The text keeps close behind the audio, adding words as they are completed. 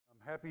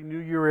Happy New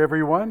Year,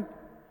 everyone.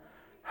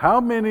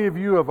 How many of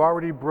you have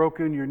already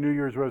broken your New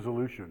Year's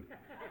resolution?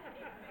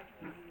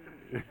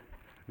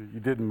 You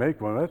didn't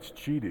make one. That's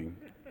cheating.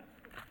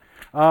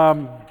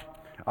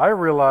 I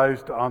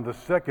realized on the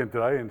 2nd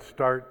that I didn't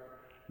start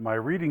my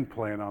reading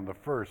plan on the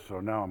 1st, so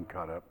now I'm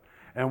caught up.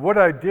 And what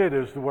I did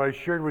is what I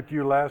shared with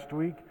you last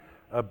week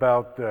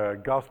about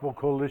Gospel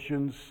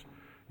Coalition's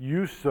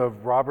use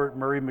of Robert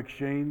Murray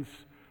McShane's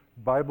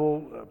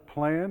Bible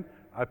plan.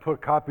 I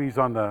put copies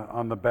on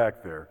the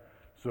back there.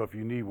 So if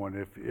you need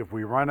one, if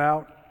we run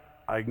out,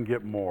 I can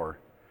get more.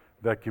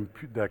 That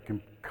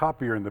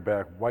copier in the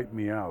back wiped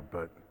me out,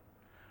 but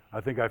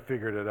I think I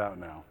figured it out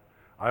now.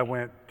 I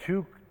went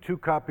two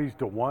copies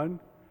to one,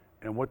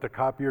 and what the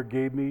copier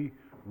gave me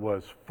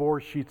was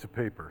 4 sheets of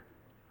paper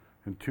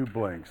and 2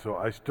 blanks. So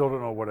I still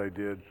don't know what I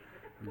did,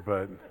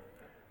 but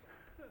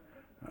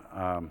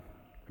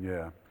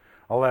yeah.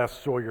 I'll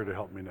ask Sawyer to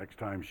help me next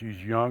time.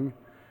 She's young.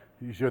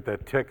 She's got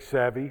that tech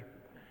savvy.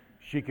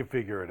 She can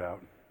figure it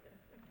out.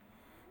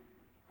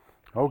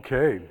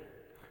 Okay,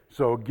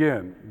 so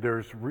again,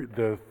 there's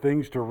the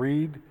things to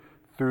read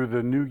through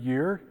the new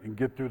year and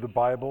get through the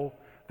Bible.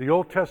 The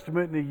Old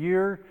Testament in a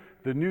year,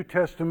 the New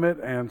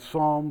Testament and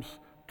Psalms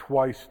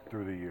twice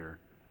through the year.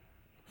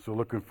 So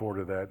looking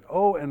forward to that.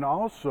 Oh, and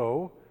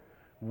also,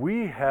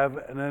 we have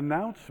an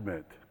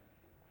announcement.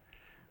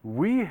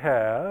 We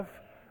have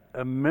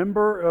a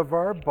member of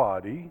our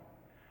body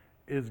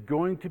is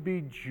going to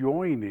be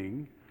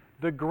joining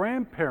the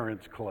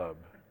Grandparents Club.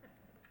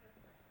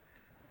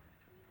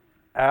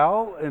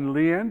 Al and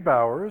Leanne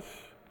Bowers,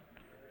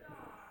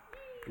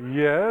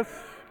 yes.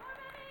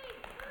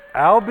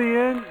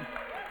 Albion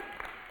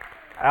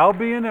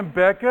and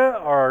Becca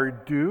are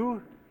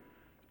due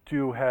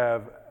to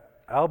have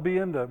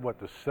Albion, the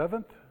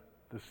 7th,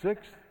 the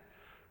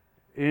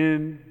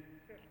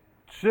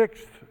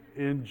 6th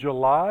in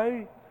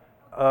July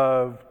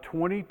of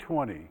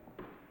 2020.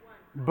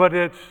 But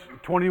it's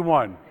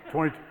 21,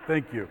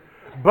 thank you.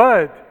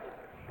 But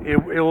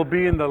it will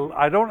be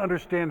I don't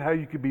understand how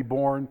you could be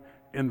born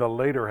in the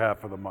later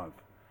half of the month.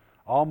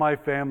 All my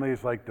family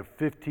is like the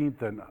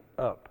 15th and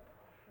up.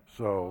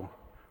 So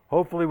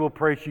hopefully we'll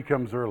pray she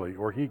comes early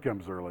or he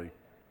comes early.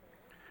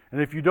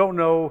 And if you don't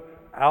know,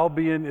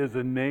 Albion is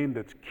a name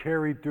that's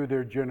carried through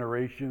their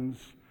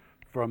generations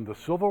from the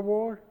Civil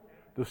War.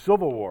 The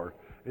Civil War.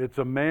 It's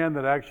a man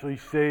that actually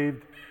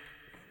saved,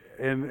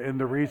 and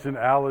the reason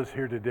Al is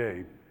here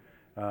today.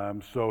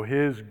 So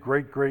his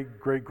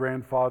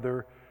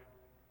great-great-great-grandfather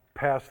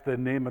passed the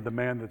name of the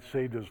man that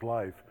saved his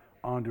life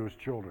on to his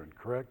children,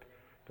 correct?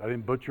 I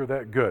didn't butcher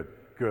that? Good.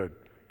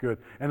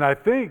 And I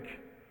think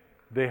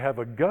they have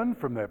a gun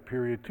from that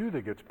period too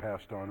that gets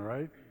passed on,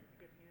 right?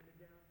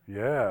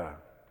 Yeah.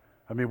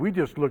 I mean, we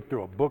just looked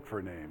through a book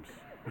for names.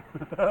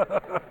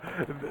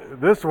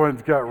 This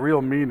one's got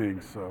real meaning,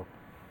 so.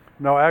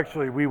 No,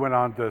 actually, we went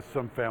on to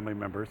some family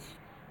members.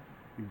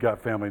 Got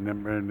family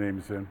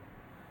names in.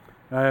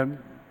 And,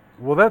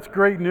 well, that's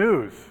great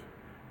news.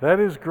 That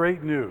is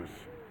great news.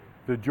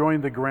 To join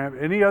the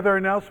Any other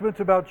announcements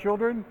about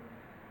children?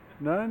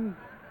 None?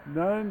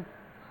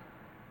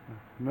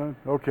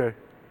 Okay.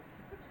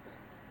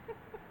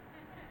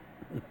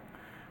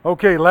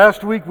 Okay,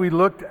 last week we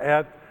looked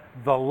at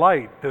the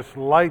light, this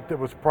light that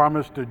was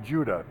promised to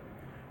Judah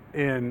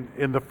in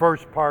the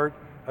first part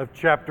of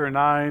chapter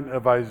 9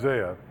 of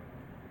Isaiah.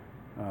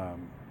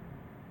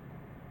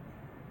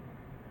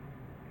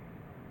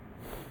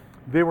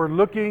 They were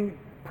looking,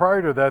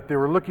 prior to that,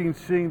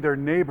 seeing their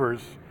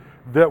neighbors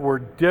that were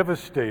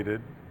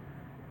devastated,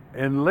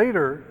 and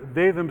later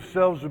they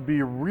themselves would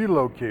be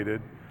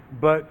relocated.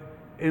 But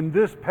in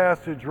this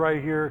passage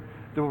right here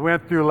that we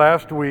went through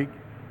last week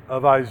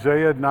of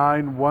Isaiah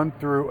 9, 1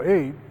 through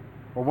 8,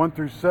 or 1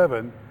 through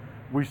 7,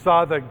 we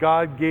saw that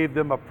God gave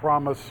them a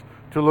promise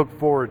to look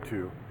forward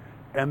to.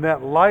 And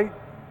that light,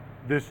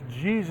 this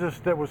Jesus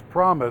that was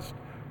promised,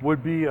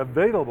 would be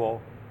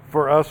available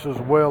for us as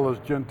well as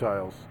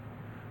Gentiles.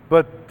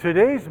 But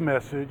today's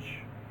message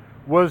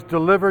was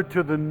delivered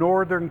to the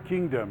northern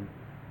kingdom,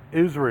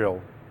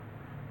 Israel.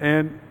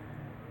 And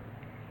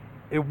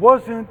it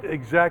wasn't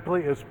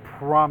exactly as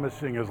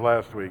promising as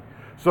last week.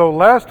 So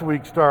last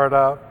week started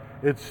out,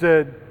 it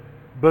said,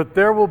 but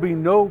there will be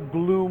no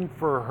gloom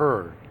for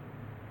her.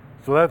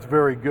 So that's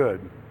very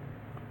good.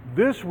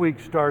 This week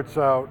starts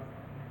out,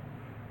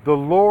 the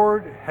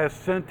Lord has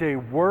sent a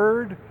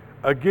word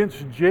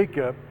against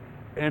Jacob,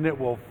 and it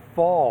will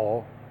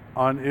fall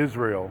on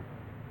Israel.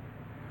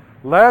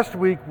 Last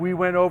week we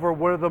went over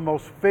one of the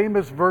most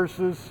famous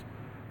verses,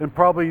 and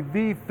probably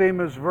the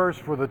famous verse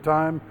for the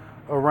time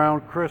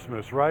around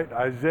Christmas, right?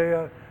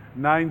 Isaiah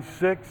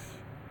 9:6.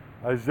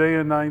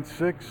 Isaiah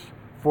 9:6.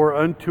 For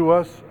unto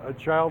us a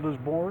child is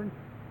born,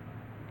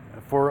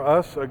 for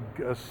us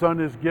a son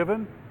is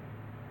given.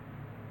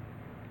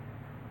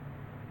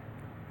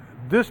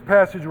 This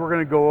passage we're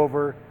going to go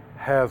over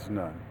has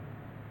none.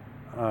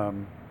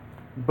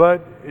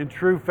 But in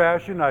true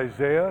fashion,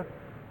 Isaiah,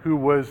 who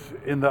was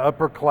in the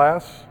upper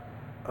class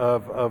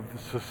of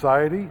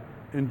society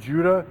in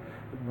Judah,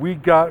 we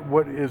got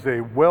what is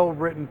a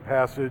well-written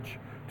passage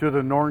to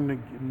the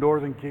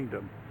northern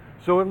kingdom.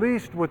 So at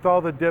least with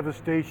all the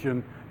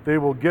devastation they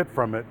will get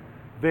from it,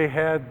 they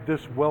had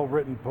this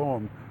well-written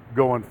poem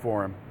going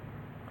for them.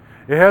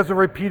 It has a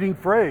repeating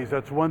phrase.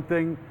 That's one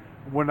thing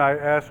when I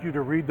ask you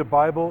to read the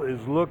Bible,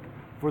 is look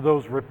for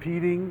those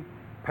repeating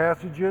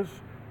passages,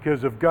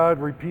 because if God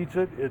repeats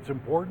it, it's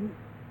important.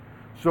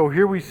 So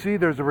here we see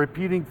there's a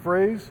repeating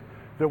phrase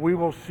that we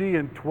will see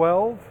in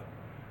 12,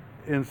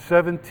 in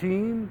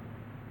 17,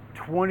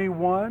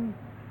 21,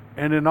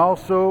 and then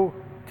also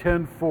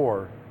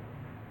 10:4.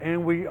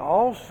 And we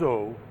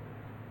also,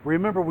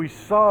 remember, we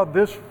saw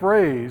this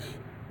phrase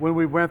when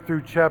we went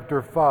through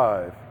chapter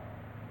 5,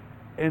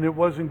 and it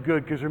wasn't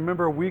good, because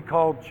remember, we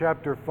called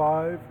chapter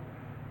 5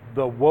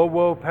 the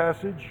woe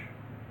passage,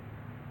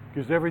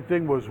 because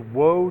everything was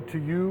woe to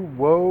you,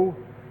 woe.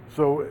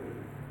 So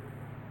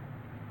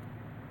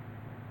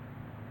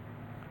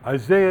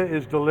Isaiah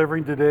is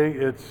delivering today.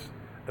 It's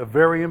a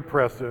very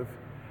impressive.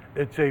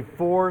 It's a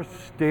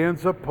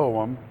 4-stanza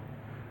poem,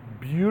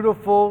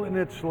 beautiful in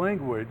its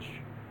language,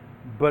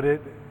 but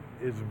it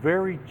is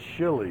very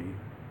chilly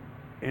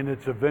in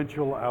its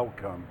eventual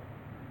outcome.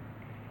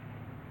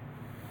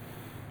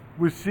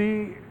 We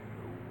see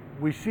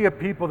a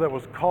people that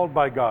was called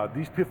by God.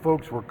 These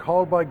folks were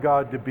called by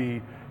God to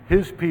be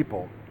His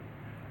people,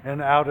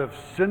 and out of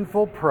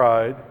sinful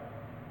pride,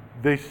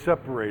 they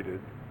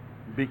separated,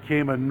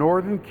 became a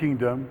northern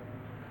kingdom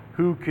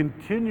who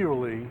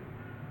continually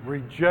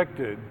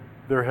rejected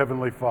their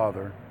heavenly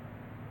Father.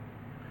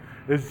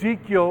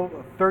 Ezekiel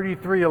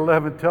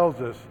 33:11 tells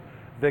us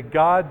that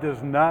God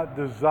does not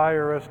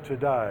desire us to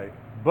die,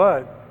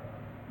 but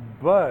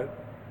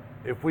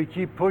if we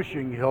keep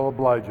pushing, He'll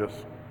oblige us.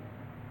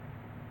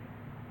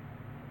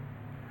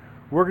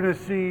 We're going to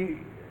see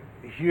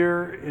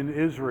here in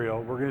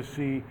Israel, we're going to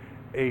see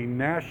a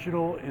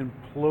national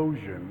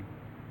implosion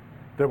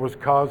that was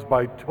caused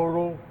by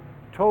total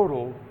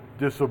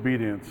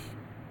disobedience.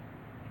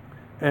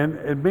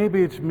 And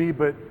maybe it's me,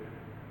 but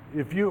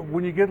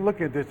when you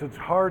look at this, it's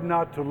hard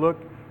not to look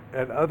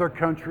at other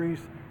countries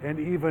and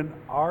even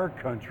our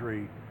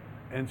country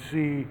and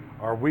see,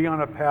 are we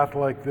on a path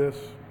like this?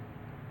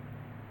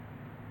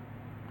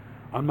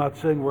 I'm not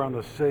saying we're on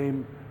the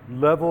same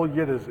level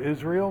yet as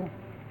Israel,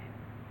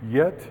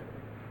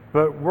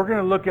 but we're going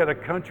to look at a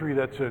country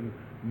that's in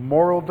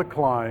moral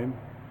decline,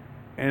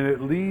 and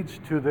it leads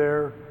to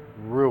their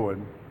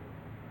ruin.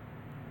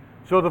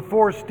 So the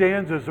 4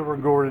 stanzas that we're going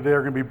to go over today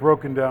are going to be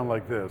broken down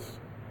like this.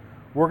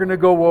 We're going to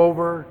go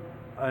over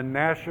a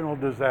national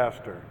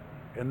disaster,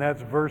 and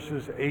that's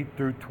verses 8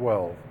 through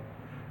 12.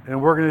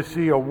 And we're going to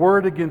see a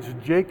word against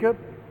Jacob,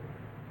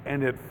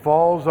 and it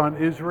falls on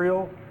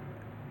Israel,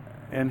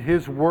 and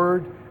his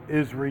word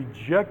is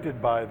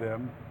rejected by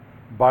them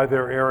by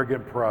their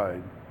arrogant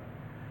pride.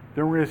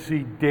 Then we're going to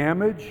see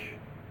damage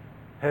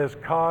has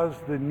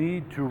caused the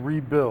need to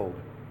rebuild.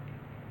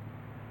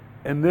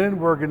 And then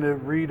we're going to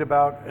read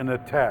about an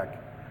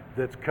attack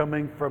that's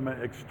coming from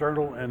an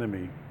external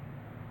enemy.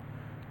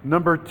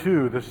 Number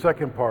 2, the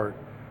second part,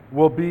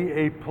 will be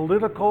a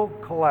political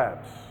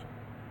collapse.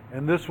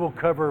 And this will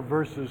cover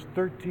verses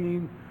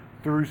 13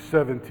 through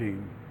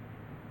 17.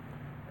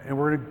 And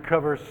we're going to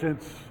cover,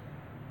 since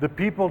the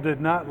people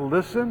did not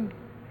listen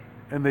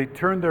and they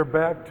turned their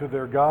back to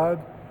their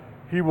God,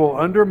 He will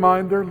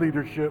undermine their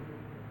leadership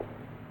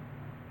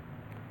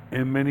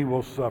and many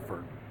will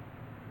suffer.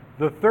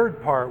 The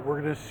third part,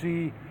 we're going to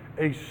see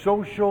a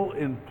social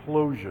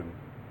implosion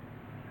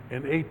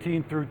in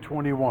 18 through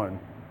 21.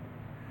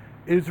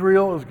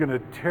 Israel is going to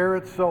tear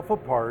itself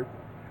apart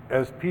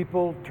as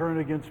people turn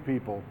against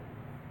people,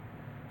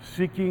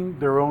 seeking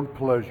their own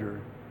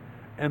pleasure.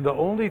 And the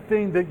only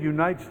thing that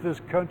unites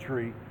this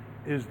country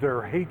is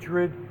their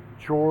hatred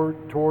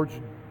towards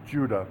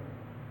Judah.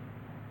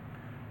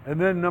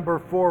 And then number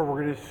 4,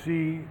 we're going to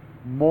see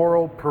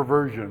moral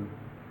perversion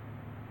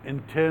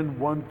in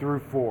 10:1 through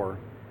 4.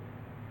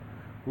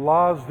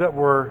 Laws that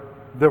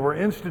were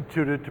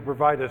instituted to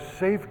provide a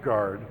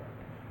safeguard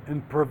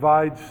and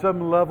provide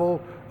some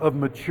level of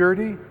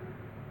maturity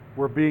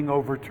were being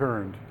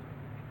overturned.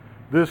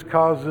 This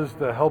causes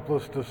the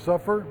helpless to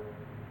suffer,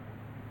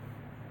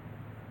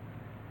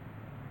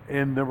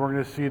 and then we're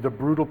going to see the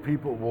brutal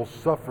people will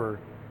suffer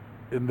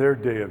in their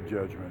day of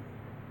judgment.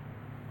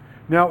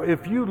 Now,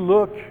 if you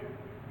look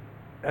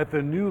at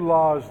the new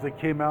laws that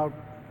came out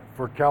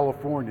for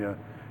California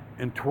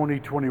in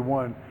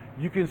 2021,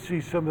 you can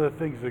see some of the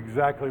things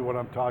exactly what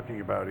I'm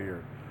talking about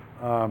here.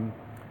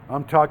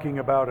 I'm talking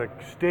about a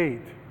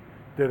state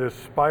that is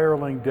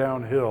spiraling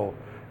downhill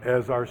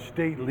as our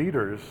state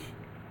leaders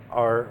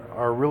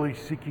are really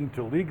seeking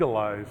to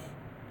legalize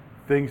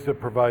things that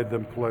provide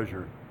them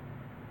pleasure.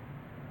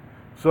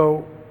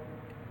 So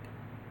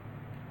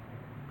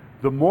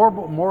the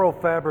moral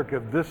fabric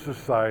of this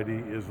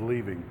society is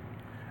leaving,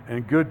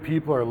 and good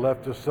people are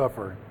left to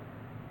suffer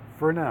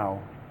for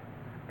now.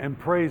 And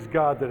praise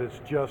God that it's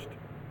just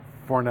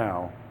for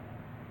now.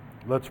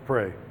 Let's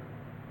pray.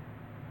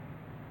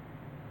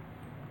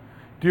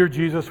 Dear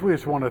Jesus, we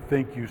just want to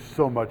thank you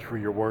so much for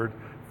your word.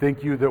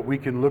 thank you that we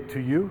can look to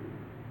you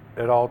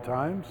at all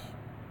times.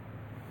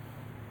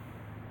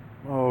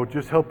 Oh,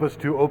 just help us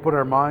to open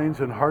our minds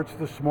and hearts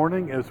this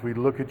morning as we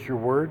look at your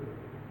word,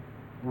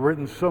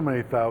 written so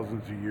many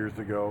thousands of years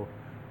ago,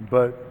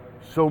 but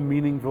so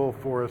meaningful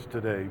for us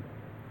today.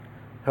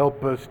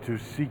 Help us to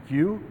seek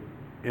you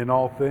in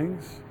all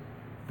things.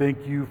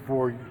 Thank you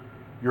for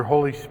your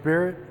Holy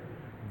Spirit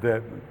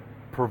that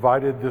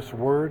provided this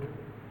word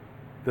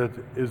that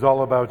is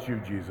all about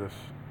you, Jesus.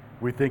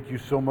 We thank you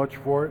so much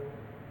for it.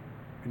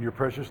 In your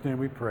precious name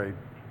we pray.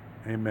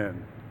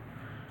 Amen.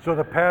 So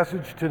the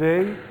passage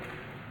today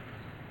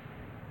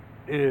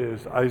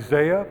is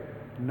Isaiah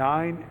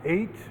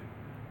 9:8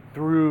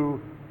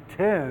 through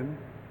 10,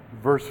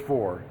 verse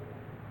 4.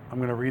 I'm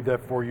going to read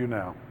that for you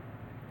now.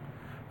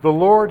 The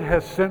Lord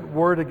has sent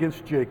word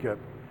against Jacob,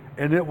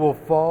 and it will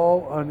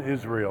fall on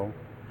Israel,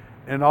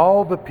 and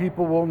all the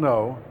people will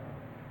know,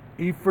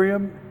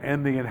 Ephraim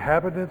and the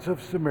inhabitants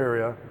of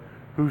Samaria,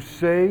 who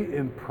say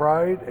in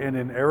pride and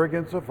in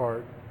arrogance of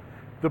heart,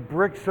 the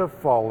bricks have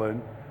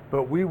fallen,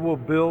 but we will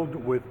build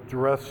with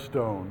dressed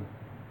stone.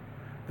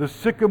 The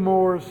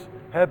sycamores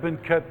have been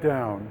cut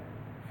down,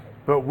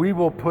 but we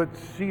will put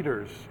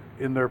cedars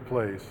in their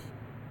place.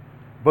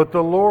 But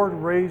the Lord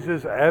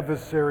raises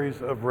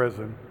adversaries of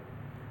Rezin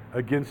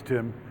against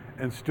him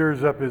and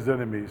stirs up his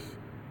enemies.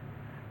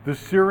 The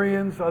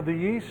Syrians on the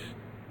east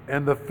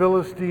and the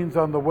Philistines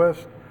on the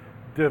west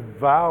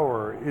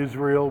devour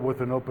Israel with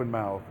an open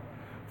mouth.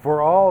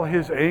 For all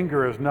his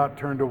anger is not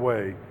turned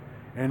away,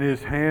 and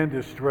his hand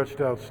is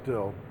stretched out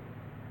still.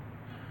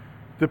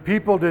 The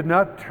people did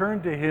not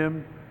turn to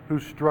him who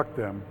struck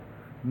them,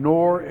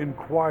 nor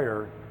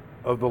inquire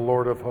of the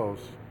Lord of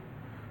hosts.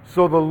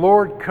 So the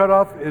Lord cut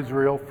off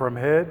Israel from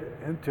head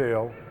and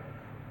tail,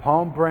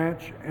 palm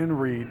branch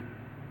and reed,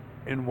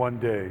 in one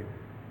day.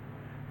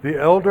 The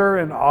elder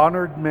and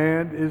honored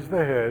man is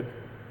the head,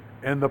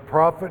 and the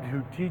prophet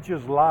who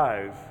teaches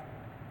lies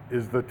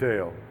is the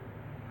tail.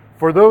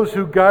 For those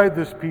who guide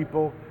this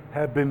people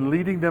have been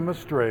leading them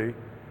astray,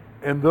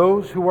 and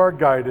those who are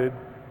guided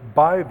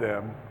by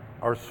them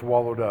are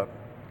swallowed up.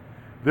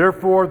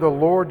 Therefore the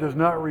Lord does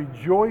not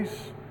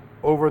rejoice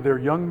over their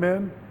young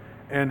men,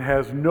 and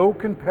has no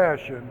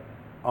compassion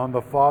on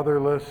the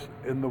fatherless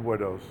and the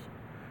widows.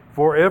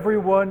 For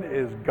everyone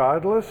is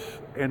godless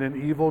and an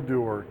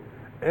evildoer.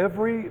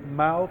 Every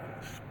mouth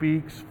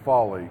speaks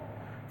folly.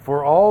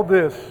 For all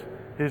this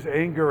his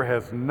anger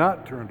has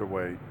not turned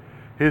away.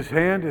 His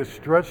hand is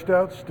stretched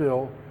out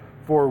still,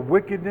 for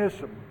wickedness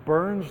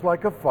burns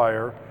like a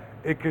fire.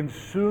 It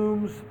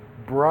consumes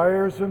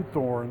briars and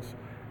thorns.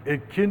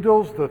 It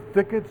kindles the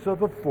thickets of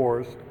the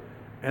forest,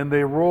 and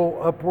they roll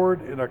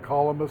upward in a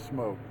column of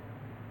smoke.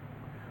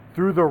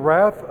 Through the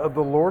wrath of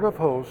the Lord of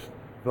hosts,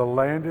 the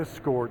land is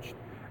scorched,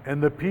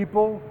 and the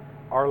people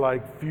are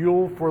like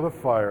fuel for the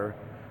fire.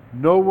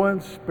 No one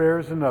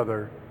spares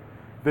another.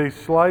 They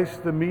slice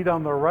the meat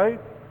on the right,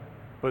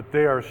 but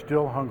they are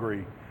still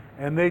hungry.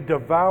 And they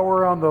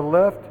devour on the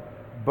left,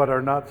 but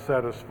are not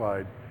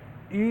satisfied.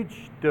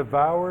 Each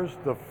devours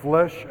the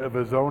flesh of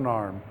his own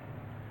arm.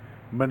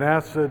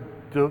 Manasseh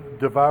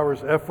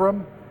devours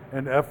Ephraim,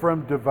 and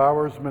Ephraim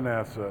devours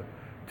Manasseh.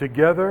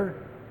 Together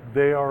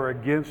they are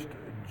against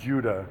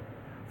Judah.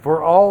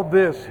 For all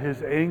this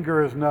his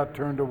anger is not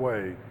turned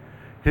away.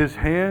 His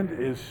hand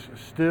is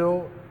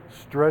still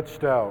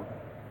stretched out.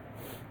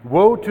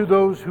 Woe to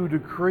those who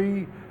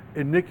decree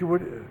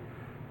iniquitous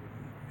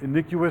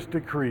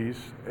decrees,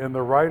 and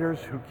the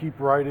writers who keep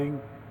writing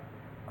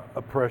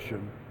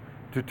oppression,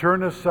 to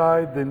turn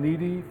aside the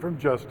needy from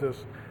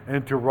justice,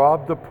 and to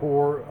rob the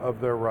poor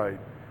of their right,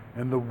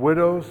 and the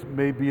widows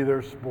may be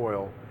their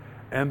spoil,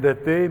 and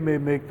that they may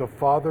make the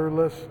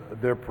fatherless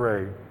their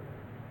prey.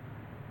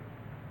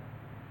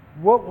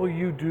 What will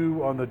you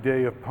do on the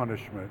day of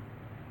punishment,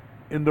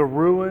 in the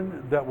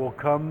ruin that will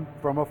come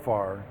from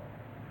afar?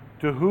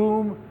 To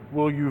whom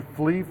will you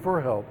flee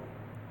for help?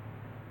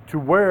 To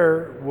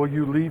where will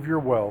you leave your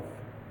wealth?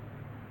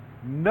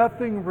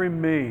 Nothing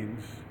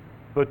remains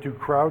but to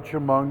crouch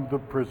among the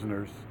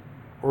prisoners,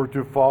 or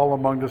to fall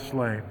among the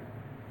slain.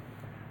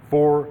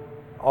 For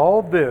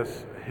all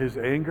this his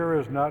anger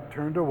is not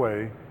turned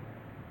away,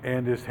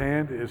 and his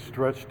hand is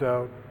stretched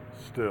out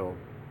still.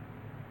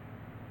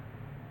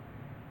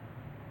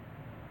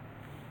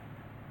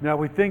 Now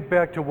we think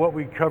back to what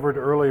we covered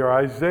earlier.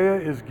 Isaiah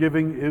is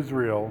giving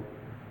Israel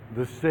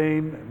the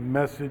same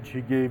message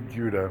he gave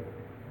Judah.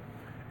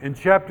 In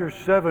chapter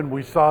 7,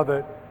 we saw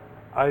that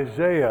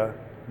Isaiah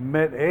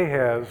met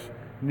Ahaz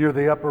near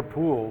the upper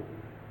pool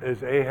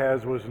as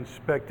Ahaz was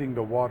inspecting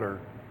the water,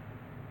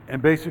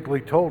 and basically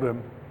told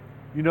him,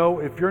 you know,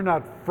 if you're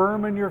not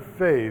firm in your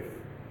faith,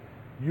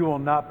 you will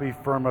not be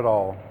firm at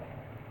all.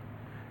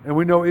 And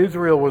we know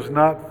Israel was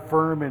not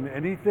firm in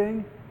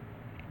anything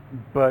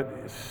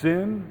but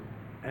sin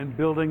and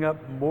building up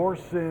more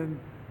sin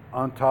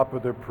on top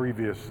of their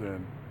previous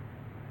sin.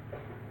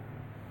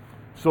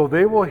 So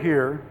they will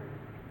hear,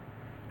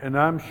 and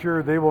I'm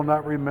sure they will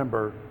not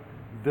remember,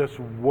 this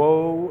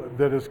woe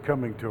that is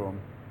coming to them.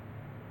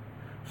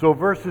 So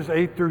verses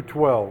 8 through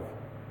 12,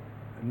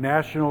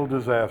 national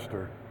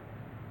disaster.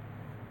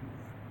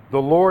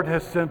 The Lord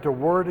has sent a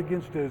word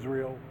against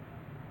Israel,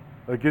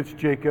 against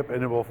Jacob,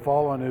 and it will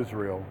fall on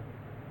Israel.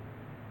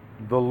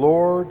 The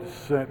Lord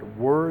sent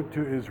word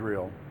to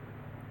Israel.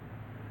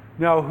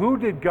 Now, who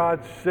did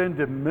God send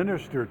to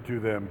minister to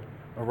them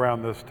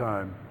around this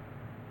time?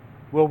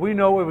 Well, we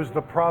know it was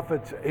the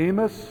prophets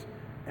Amos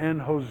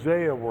and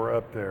Hosea were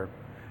up there.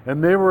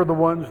 And they were the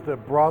ones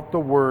that brought the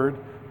word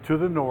to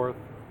the north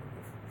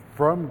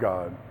from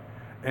God.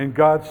 And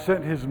God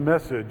sent his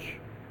message,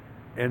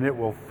 and it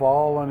will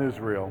fall on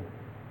Israel.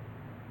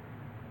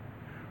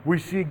 We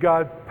see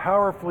God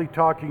powerfully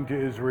talking to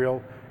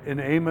Israel in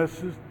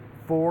Amos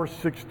 4,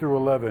 6 through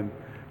 11,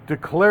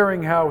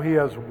 declaring how he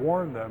has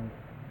warned them,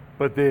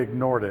 but they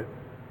ignored it.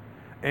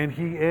 And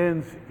he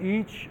ends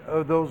each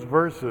of those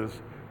verses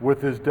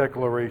with his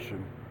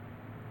declaration.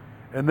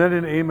 And then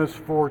in Amos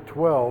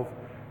 4:12,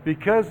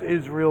 because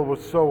Israel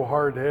was so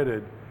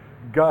hard-headed,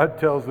 God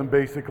tells them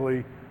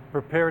basically,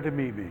 prepare to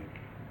meet me.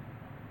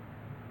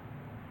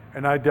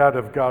 And I doubt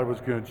if God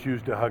was going to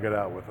choose to hug it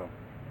out with them.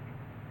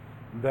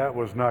 That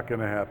was not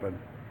going to happen.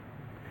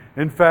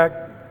 In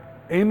fact,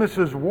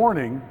 Amos's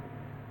warning,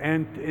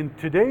 and in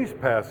today's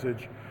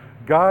passage,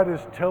 God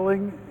is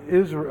telling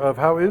Israel of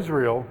how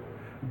Israel,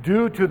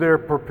 due to their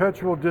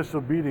perpetual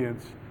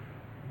disobedience,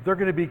 they're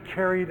going to be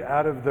carried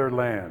out of their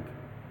land.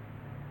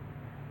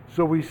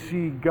 So we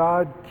see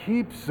God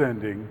keep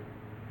sending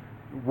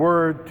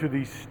word to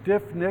these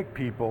stiff-necked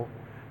people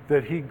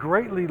that he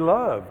greatly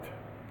loved.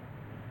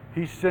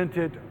 He sent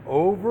it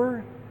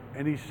over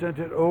and he sent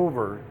it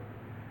over.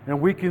 And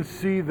we can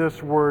see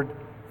this word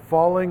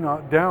falling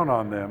down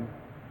on them,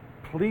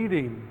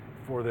 pleading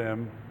for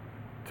them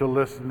to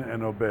listen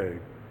and obey.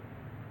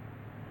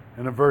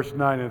 And in verse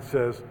 9 it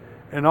says,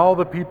 and all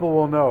the people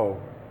will know,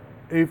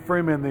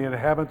 Ephraim and the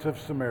inhabitants of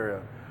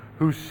Samaria,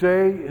 who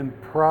say in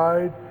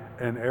pride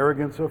and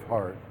arrogance of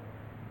heart.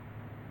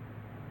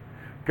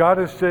 God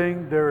is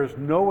saying there is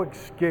no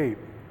escape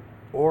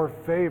or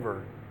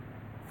favor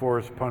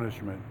for his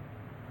punishment.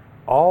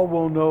 All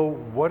will know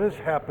what is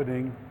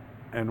happening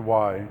and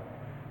why.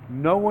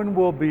 No one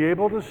will be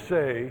able to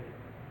say,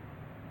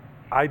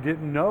 I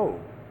didn't know.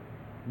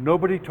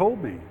 Nobody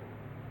told me.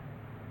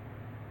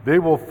 They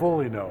will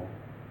fully know.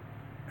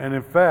 And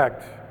in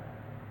fact,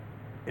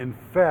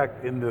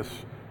 in this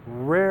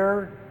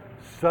rare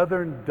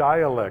southern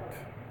dialect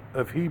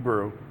of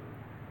Hebrew,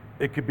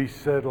 it could be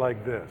said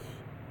like this: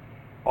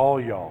 all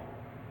y'all.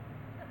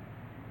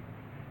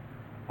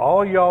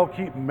 All y'all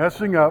keep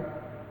messing up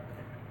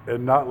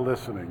and not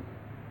listening.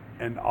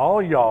 And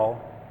all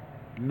y'all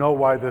know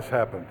why this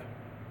happened.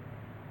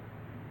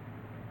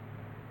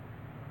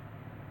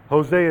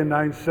 Hosea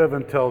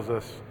 9:7 tells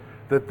us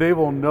that they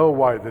will know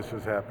why this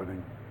is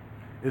happening.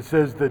 It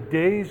says, the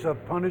days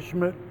of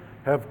punishment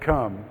have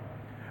come.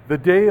 The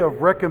day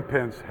of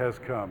recompense has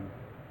come.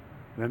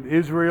 And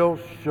Israel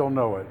shall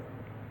know it.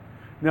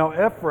 Now,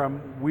 Ephraim,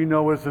 we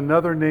know, is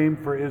another name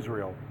for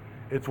Israel.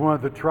 It's one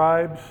of the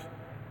tribes,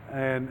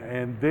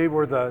 and they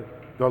were the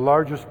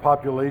largest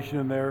population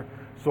in there.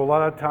 So a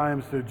lot of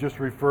times they're just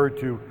referred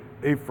to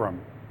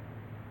Ephraim.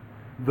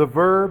 The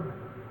verb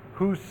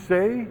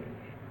husay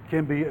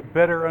can be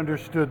better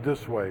understood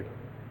this way.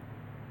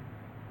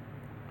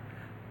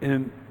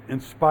 In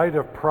spite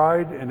of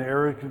pride and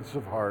arrogance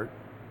of heart,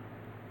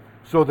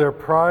 so their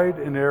pride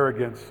and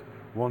arrogance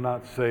will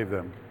not save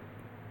them.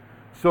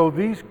 So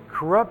these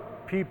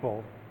corrupt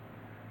people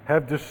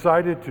have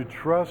decided to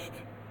trust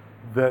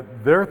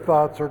that their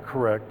thoughts are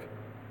correct,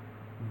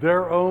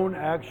 their own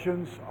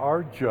actions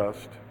are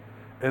just,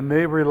 and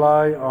they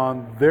rely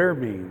on their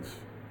means.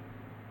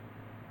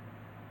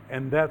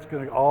 And that's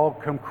going to all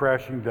come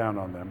crashing down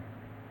on them.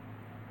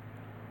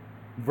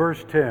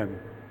 Verse 10,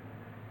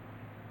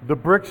 the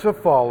bricks have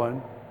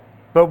fallen,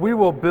 but we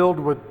will build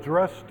with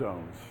dressed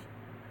stones.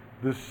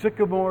 The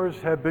sycamores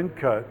have been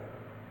cut,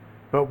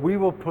 but we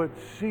will put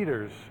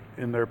cedars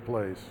in their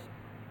place.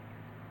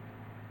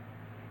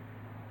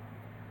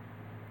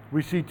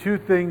 We see two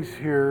things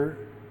here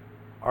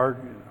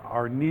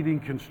are needing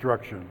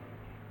construction.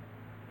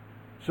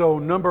 So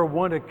number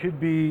one, it could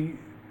be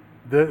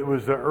that it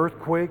was the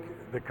earthquake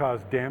that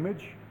caused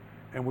damage,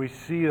 and we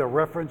see a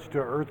reference to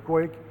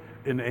earthquake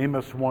in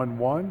Amos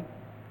 1:1.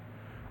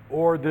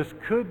 Or this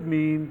could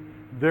mean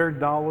their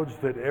knowledge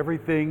that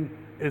everything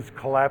is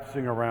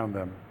collapsing around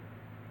them.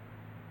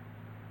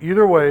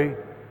 Either way,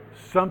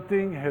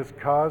 something has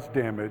caused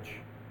damage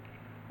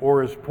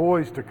or is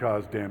poised to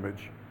cause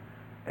damage,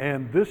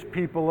 and this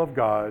people of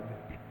God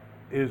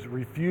is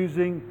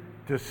refusing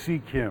to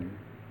seek him.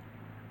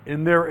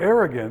 In their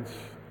arrogance,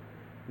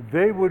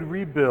 they would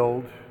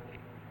rebuild,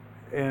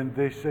 and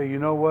they say, you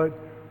know what,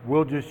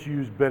 we'll just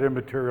use better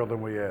material than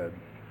we had.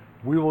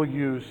 We will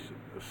use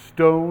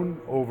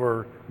stone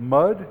over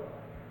mud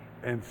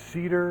and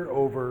cedar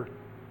over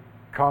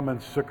common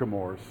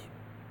sycamores.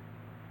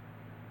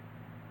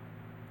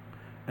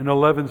 And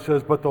 11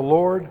 says, but the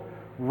Lord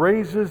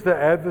raises the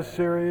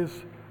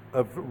adversaries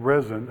of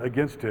Rezin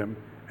against him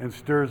and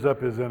stirs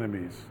up his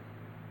enemies.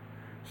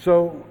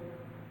 So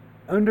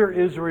Under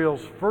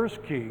Israel's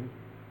first king,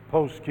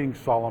 post-King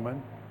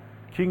Solomon,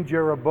 King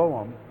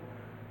Jeroboam,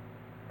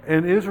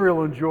 and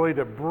Israel enjoyed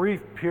a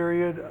brief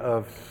period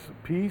of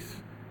peace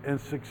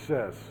and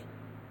success,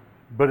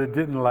 but it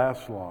didn't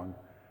last long.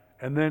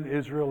 And then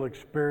Israel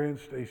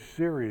experienced a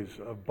series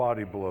of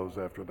body blows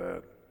after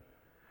that.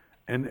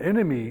 An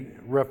enemy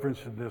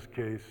referenced in this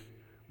case,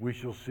 we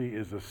shall see,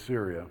 is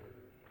Assyria.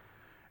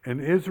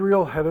 And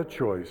Israel had a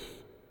choice: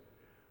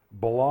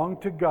 belong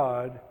to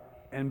God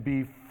and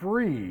be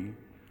free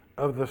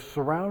of the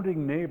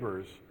surrounding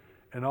neighbors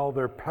and all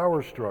their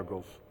power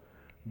struggles,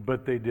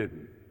 but they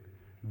didn't.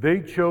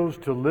 They chose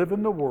to live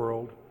in the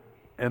world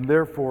and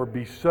therefore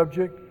be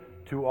subject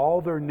to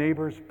all their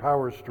neighbors'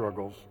 power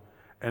struggles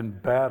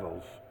and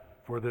battles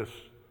for this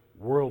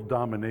world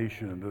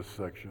domination in this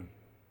section.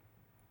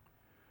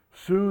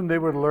 Soon they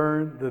would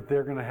learn that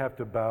they're going to have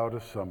to bow to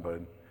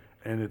somebody,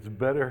 and it's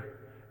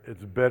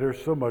better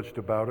so much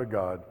to bow to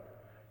God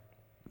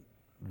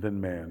than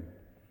man.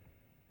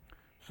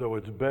 So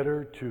it's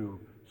better to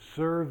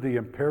serve the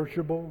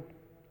imperishable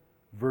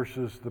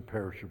versus the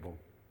perishable.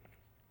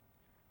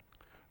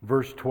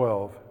 Verse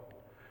 12,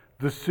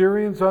 the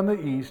Syrians on the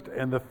east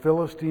and the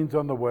Philistines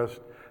on the west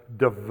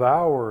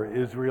devour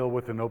Israel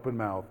with an open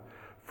mouth.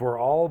 For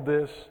all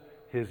this,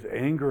 his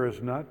anger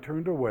is not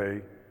turned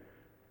away,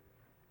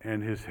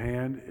 and his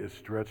hand is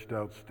stretched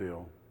out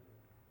still.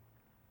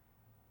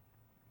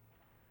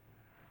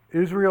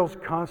 Israel's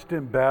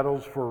constant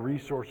battles for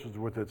resources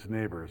with its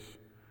neighbors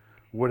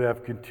would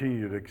have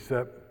continued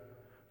except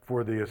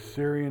for the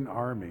Assyrian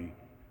army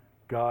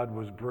God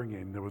was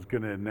bringing that was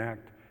going to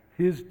enact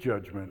his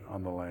judgment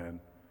on the land.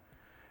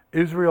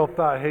 Israel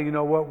thought, hey, you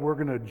know what? We're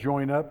going to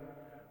join up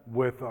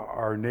with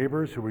our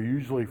neighbors who we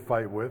usually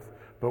fight with,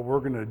 but we're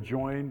going to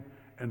join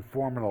and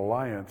form an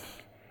alliance.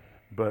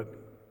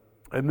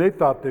 And they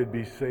thought they'd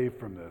be saved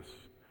from this.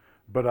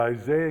 But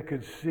Isaiah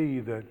could see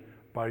that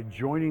by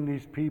joining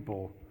these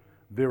people,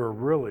 they were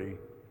really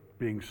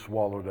being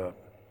swallowed up.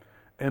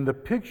 And the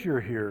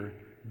picture here,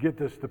 get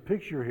this, the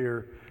picture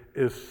here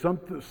is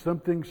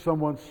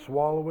someone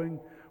swallowing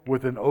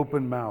with an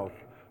open mouth.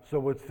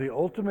 So it's the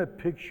ultimate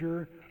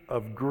picture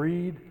of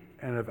greed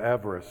and of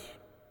avarice.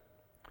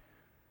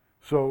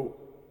 So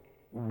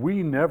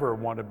we never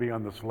want to be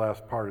on this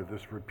last part of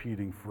this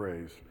repeating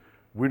phrase.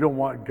 We don't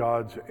want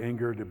God's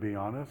anger to be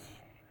on us.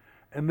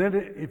 And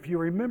then if you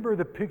remember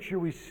the picture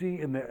we see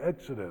in the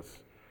Exodus,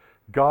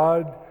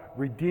 God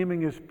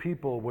redeeming his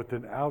people with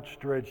an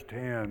outstretched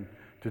hand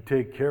to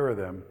take care of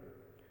them.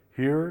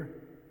 Here,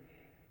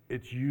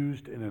 it's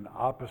used in an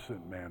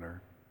opposite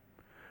manner.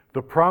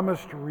 The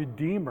promised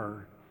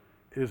Redeemer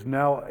is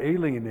now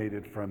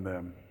alienated from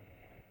them.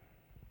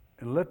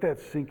 And let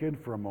that sink in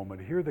for a moment.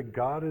 Here, the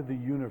God of the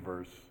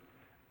universe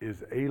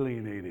is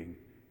alienating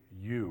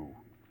you.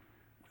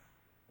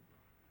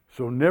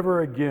 So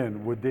never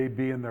again would they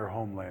be in their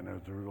homeland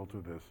as a result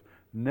of this.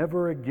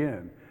 Never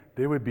again.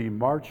 They would be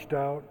marched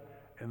out,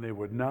 and they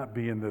would not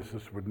be in this.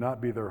 This would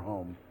not be their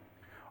home.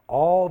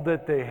 All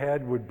that they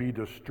had would be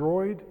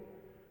destroyed,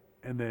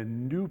 and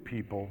then new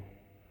people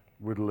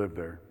would live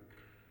there.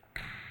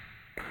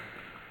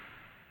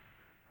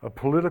 A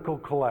political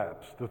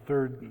collapse.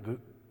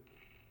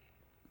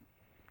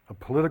 A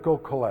political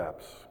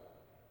collapse.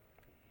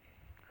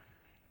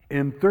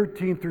 In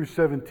 13 through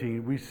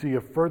 17, we see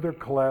a further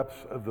collapse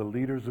of the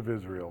leaders of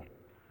Israel.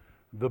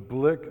 The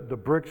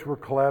bricks were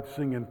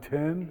collapsing in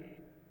 10,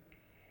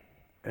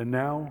 and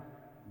now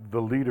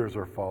the leaders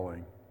are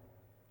falling.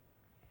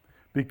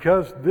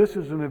 Because this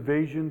is an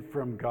invasion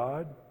from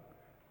God,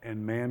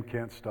 and man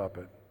can't stop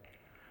it.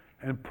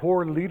 And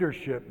poor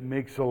leadership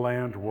makes a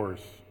land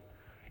worse.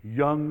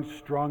 Young,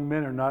 strong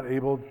men are not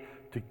able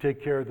to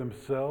take care of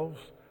themselves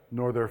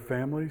nor their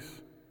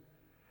families.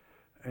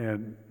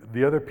 And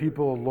the other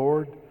people the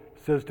Lord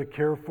says to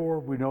care for,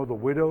 we know the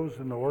widows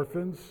and the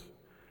orphans,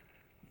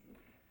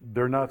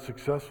 they're not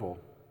successful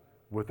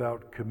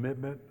without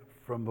commitment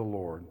from the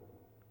Lord.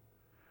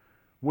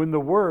 When the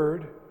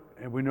word,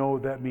 and we know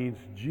that means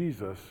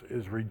Jesus,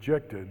 is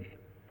rejected,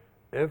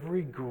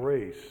 every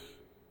grace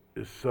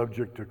is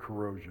subject to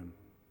corrosion.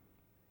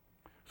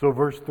 So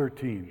verse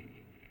 13,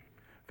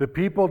 the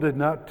people did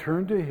not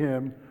turn to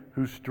him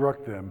who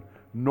struck them,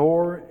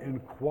 nor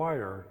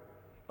inquire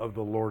of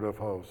the Lord of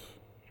hosts.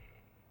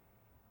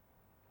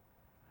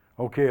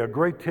 Okay, a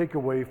great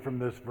takeaway from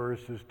this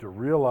verse is to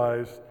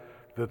realize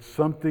that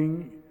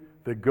something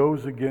that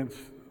goes against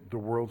the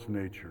world's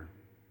nature.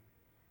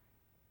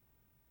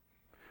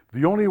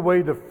 The only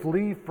way to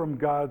flee from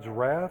God's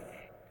wrath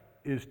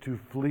is to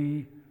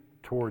flee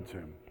towards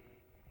him.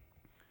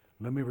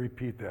 Let me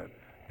repeat that.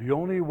 The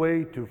only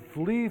way to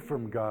flee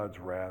from God's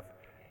wrath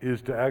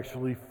is to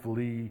actually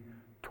flee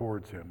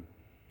towards him.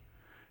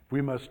 We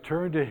must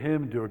turn to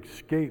him to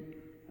escape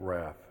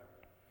wrath.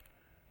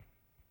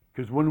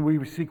 Because when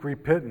we seek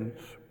repentance,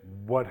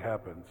 what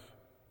happens?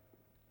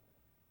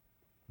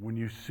 When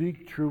you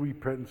seek true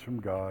repentance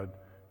from God,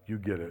 you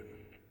get it.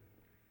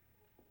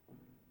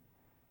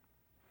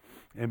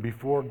 And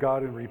before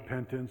God in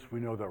repentance, we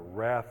know that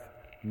wrath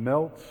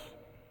melts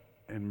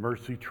and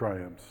mercy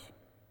triumphs.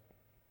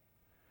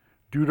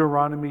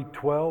 Deuteronomy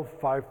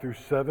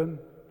 12:5-7,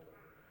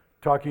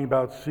 talking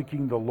about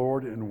seeking the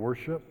Lord in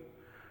worship,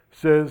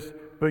 says,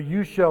 "But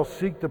you shall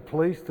seek the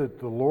place that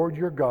the Lord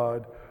your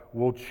God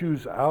will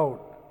choose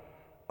out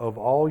of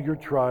all your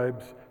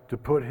tribes to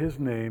put his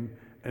name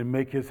and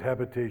make his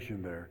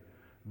habitation there.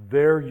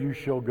 There you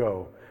shall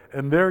go,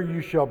 and there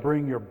you shall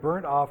bring your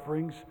burnt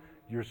offerings,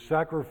 your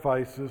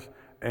sacrifices,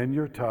 and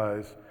your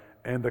tithes,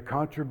 and the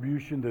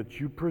contribution that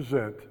you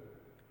present,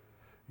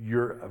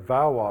 your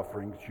vow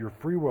offerings, your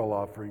freewill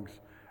offerings,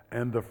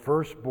 and the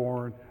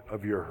firstborn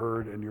of your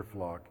herd and your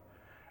flock.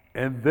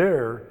 And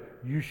there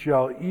you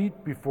shall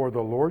eat before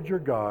the Lord your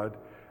God,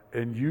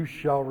 and you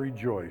shall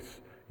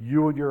rejoice,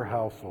 you and your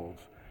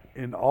households,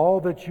 in all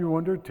that you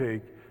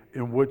undertake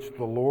in which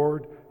the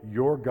Lord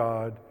your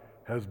God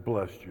has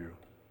blessed you."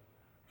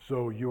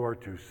 So you are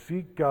to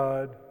seek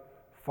God,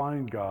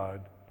 find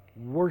God,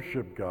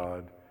 worship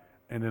God,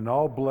 and in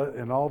all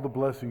the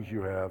blessings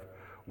you have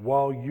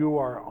while you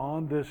are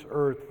on this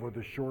earth for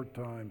the short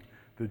time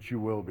that you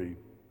will be.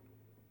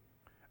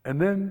 And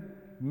then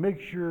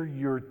make sure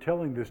you're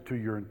telling this to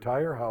your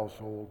entire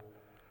household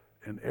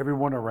and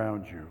everyone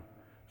around you,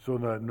 so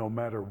that no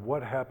matter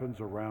what happens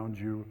around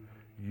you,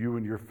 you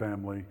and your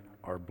family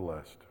are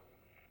blessed.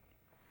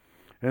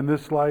 In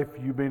this life,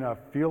 you may not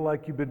feel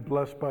like you've been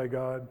blessed by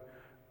God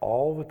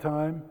all the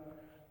time,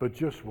 but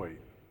just wait.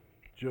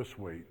 Just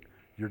wait.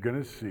 You're going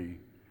to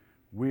see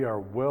we are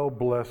well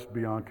blessed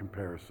beyond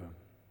comparison.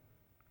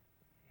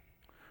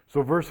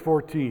 So verse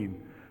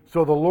 14,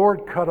 "So the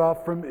Lord cut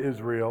off from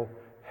Israel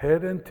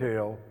head and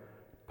tail,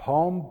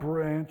 palm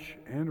branch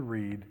and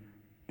reed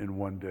in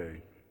one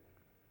day."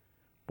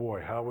 Boy,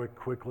 how it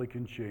quickly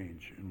can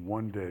change in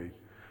one day.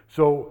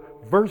 So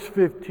verse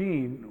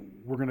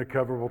 15,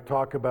 we'll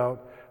talk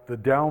about the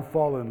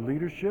downfall in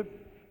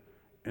leadership.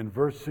 In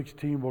verse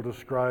 16, we'll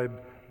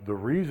describe the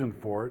reason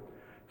for it.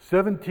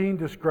 17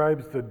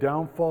 describes the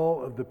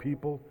downfall of the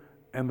people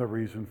and the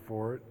reason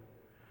for it.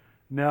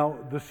 Now,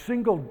 the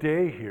single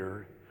day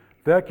here,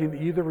 that can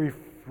either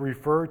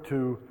refer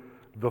to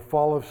the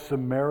fall of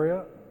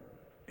Samaria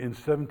in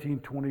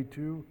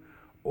 1722,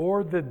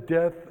 or the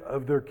death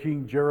of their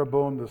king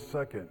Jeroboam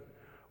II,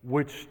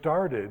 which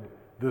started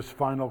this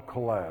final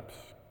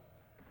collapse.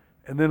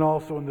 And then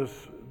also in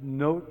this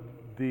note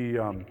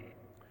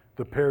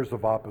the pairs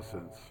of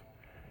opposites: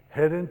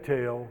 head and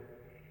tail,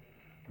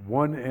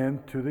 one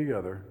end to the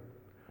other,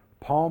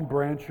 palm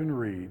branch and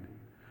reed.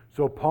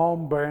 So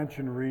palm branch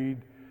and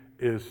reed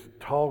is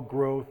tall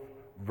growth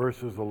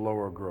versus a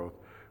lower growth.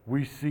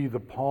 We see the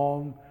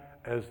palm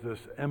as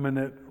this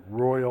eminent,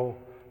 royal,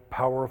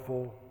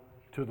 powerful,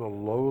 to the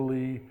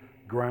lowly,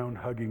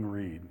 ground-hugging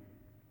reed.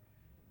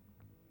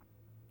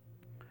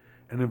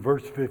 And in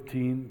verse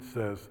 15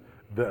 says,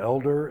 "The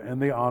elder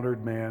and the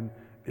honored man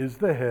is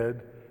the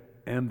head,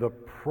 and the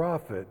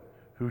prophet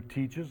who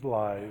teaches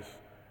lies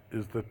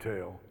is the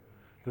tail."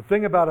 The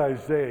thing about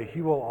Isaiah,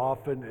 he will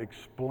often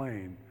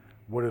explain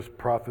what his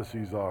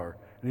prophecies are.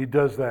 And he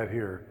does that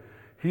here.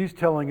 He's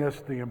telling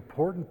us the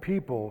important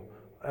people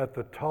at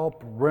the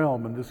top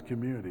realm in this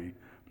community,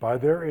 by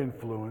their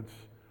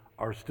influence,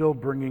 are still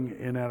bringing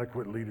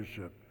inadequate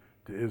leadership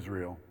to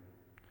Israel.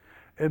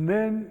 And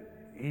then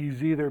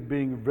he's either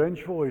being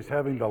vengeful or he's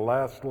having the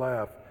last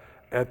laugh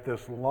at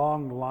this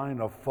long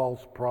line of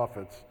false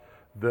prophets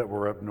that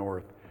were up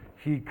north.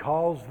 He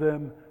calls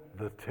them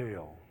the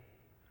tail,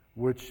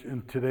 which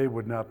in today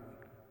would not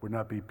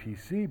be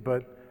PC,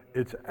 but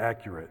it's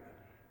accurate.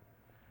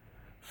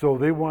 So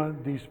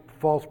these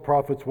false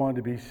prophets wanted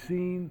to be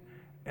seen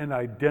and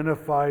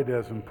identified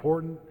as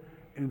important.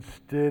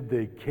 Instead,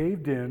 they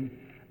caved in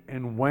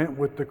and went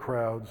with the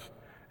crowds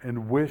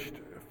and wished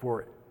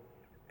for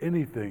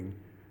anything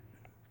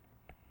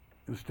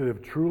instead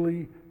of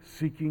truly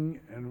seeking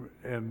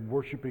and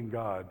worshiping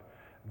God.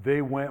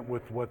 They went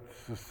with what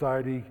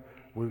society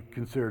was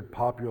considered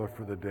popular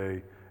for the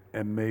day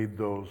and made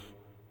those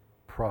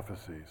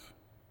prophecies.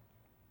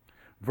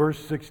 Verse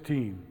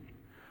 16,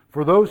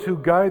 "For those who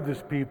guide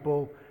this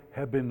people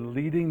have been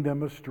leading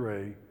them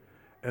astray,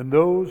 and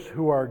those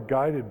who are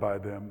guided by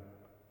them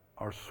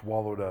are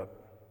swallowed up."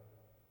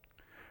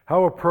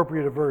 How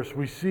appropriate a verse.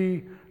 We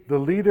see the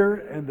leader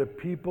and the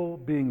people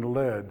being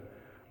led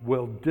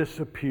will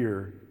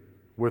disappear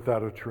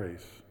without a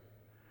trace.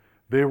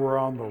 They were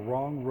on the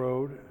wrong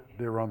road.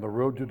 They were on the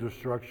road to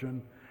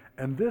destruction.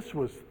 And this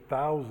was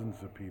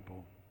thousands of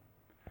people.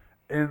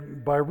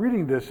 And by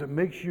reading this, it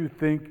makes you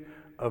think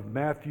of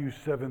Matthew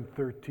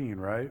 7:13,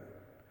 right?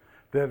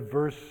 That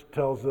verse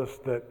tells us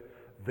that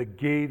the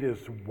gate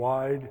is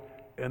wide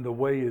and the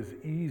way is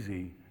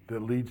easy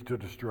that leads to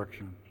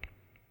destruction.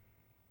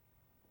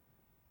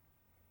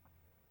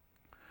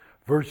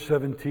 Verse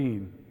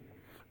 17,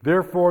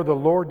 "Therefore the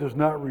Lord does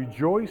not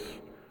rejoice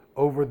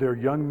over their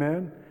young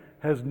men,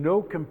 has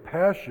no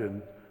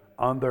compassion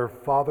on their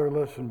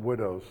fatherless and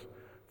widows,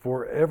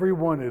 for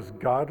everyone is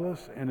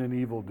godless and an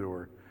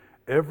evildoer.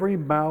 Every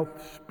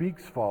mouth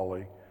speaks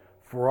folly.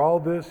 For all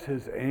this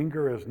his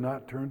anger is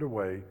not turned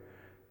away,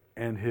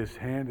 and his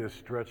hand is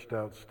stretched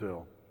out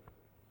still.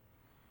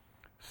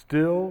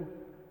 Still,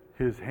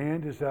 his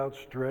hand is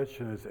outstretched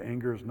and his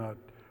anger is not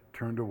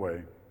turned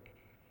away.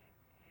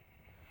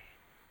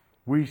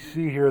 We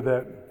see here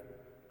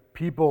that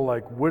people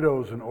like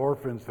widows and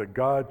orphans that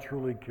God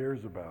truly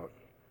cares about,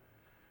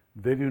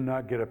 they do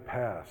not get a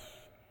pass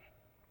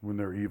when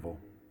they're evil.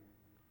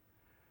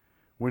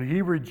 When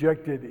he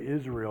rejected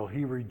Israel,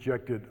 he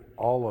rejected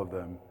all of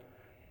them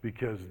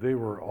because they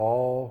were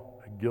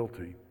all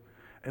guilty.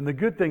 And the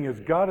good thing is,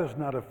 God is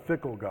not a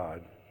fickle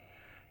God.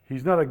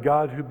 He's not a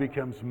God who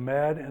becomes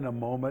mad in a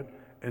moment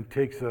and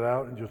takes it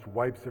out and just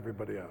wipes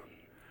everybody out.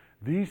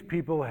 These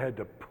people had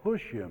to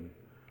push him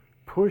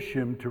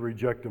to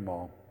reject them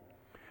all.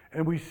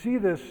 And we see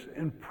this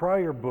in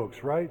prior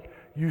books, right?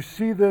 You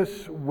see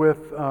this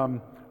with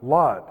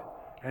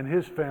Lot and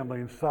his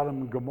family in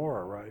Sodom and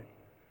Gomorrah, right?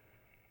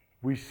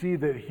 We see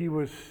that he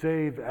was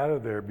saved out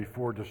of there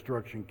before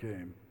destruction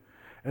came.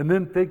 And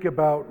then think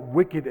about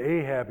wicked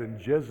Ahab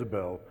and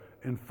Jezebel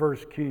in 1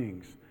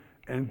 Kings.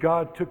 And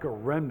God took a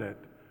remnant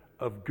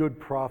of good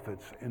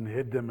prophets and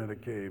hid them in a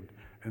cave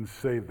and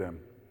saved them.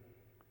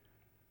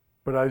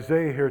 But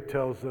Isaiah here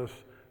tells us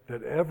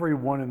that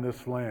everyone in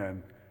this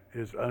land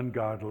is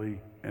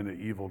ungodly and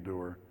an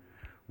evildoer.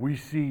 We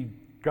see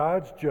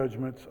God's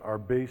judgments are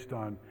based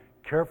on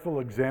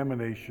careful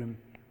examination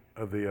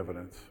of the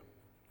evidence.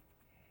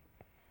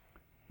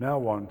 Now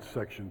on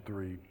section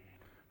 3,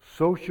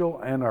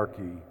 social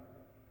anarchy.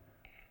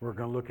 We're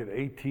going to look at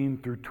 18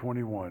 through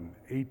 21.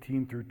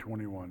 18 through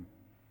 21.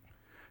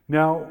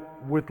 Now,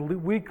 with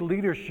weak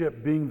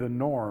leadership being the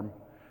norm,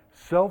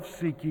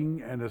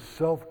 self-seeking and a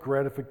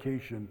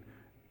self-gratification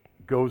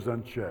goes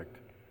unchecked.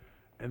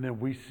 And then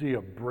we see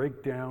a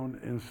breakdown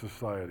in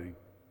society.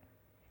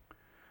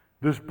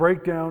 This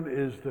breakdown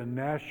is the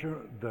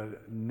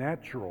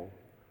natural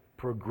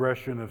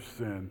progression of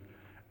sin,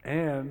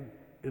 and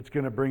it's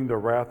going to bring the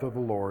wrath of the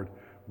Lord,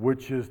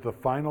 which is the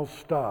final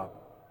stop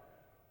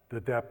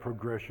that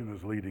progression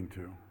is leading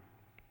to.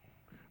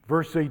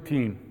 Verse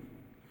 18,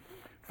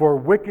 for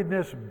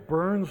wickedness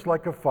burns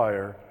like a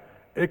fire,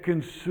 it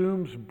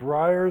consumes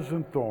briars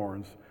and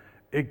thorns,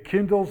 it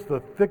kindles the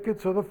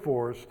thickets of the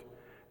forest,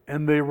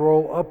 and they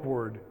roll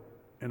upward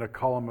in a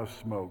column of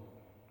smoke.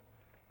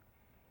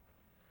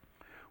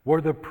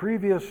 Where the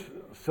previous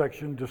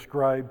section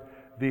described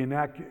the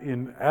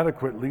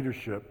inadequate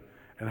leadership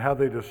and how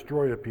they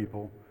destroy a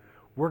people,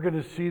 we're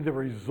going to see the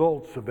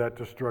results of that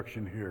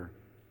destruction here.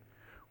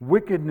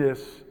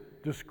 Wickedness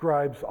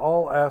describes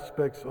all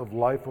aspects of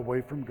life away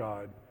from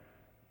God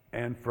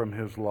and from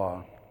his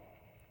law.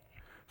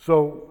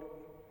 So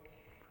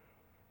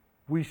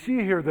we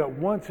see here that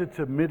once it's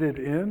admitted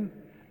in,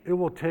 it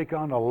will take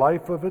on a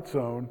life of its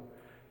own,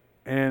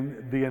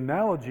 and the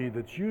analogy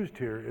that's used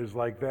here is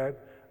like that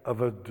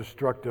of a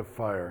destructive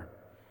fire.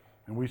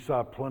 And we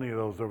saw plenty of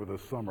those over the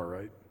summer,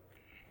 right?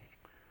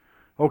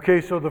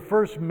 Okay, so the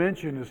first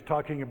mention is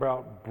talking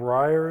about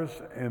briars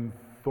and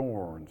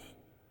thorns.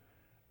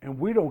 And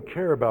we don't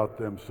care about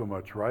them so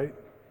much, right?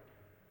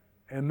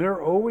 And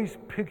they're always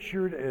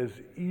pictured as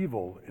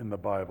evil in the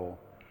Bible.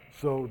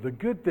 So the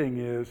good thing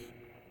is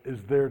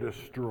they're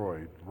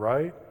destroyed,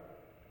 right?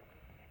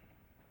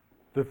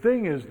 The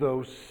thing is,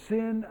 though,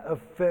 sin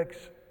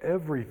affects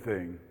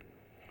everything.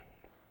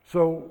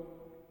 So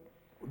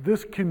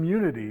this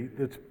community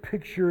that's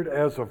pictured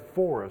as a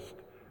forest,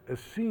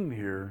 as seen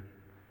here,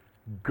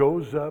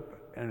 goes up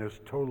and is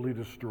totally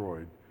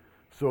destroyed.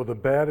 So the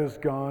bad is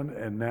gone,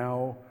 and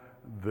now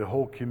the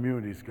whole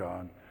community's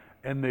gone.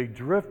 And they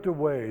drift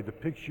away. The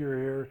picture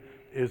here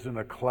is in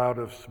a cloud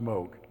of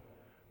smoke.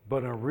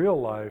 But in real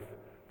life,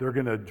 they're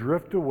going to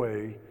drift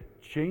away,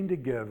 chained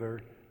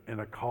together in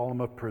a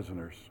column of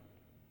prisoners.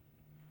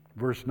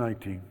 Verse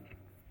 19.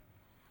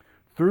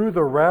 Through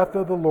the wrath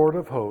of the Lord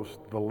of hosts,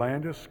 the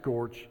land is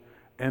scorched,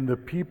 and the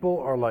people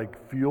are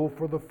like fuel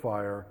for the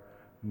fire.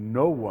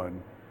 No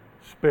one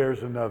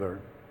spares another.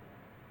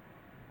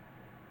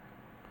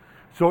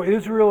 So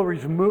Israel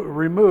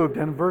removed,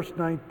 and verse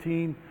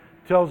 19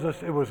 tells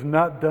us it was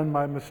not done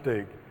by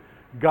mistake.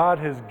 God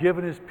has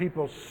given his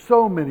people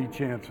so many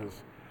chances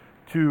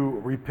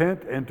to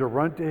repent and to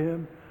run to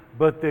him,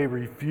 but they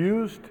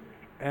refused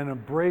and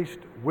embraced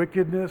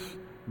wickedness,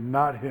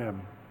 not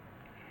him.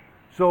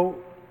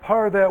 So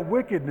part of that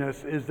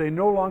wickedness is they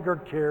no longer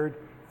cared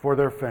for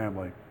their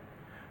family.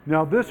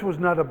 Now, this was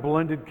not a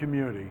blended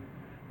community.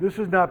 This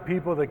is not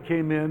people that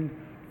came in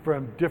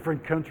from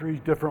different countries,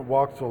 different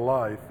walks of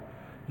life.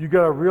 You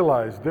got to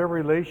realize their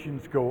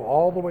relations go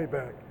all the way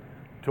back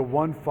to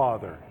one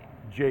father,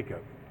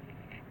 Jacob.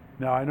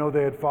 Now, I know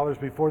they had fathers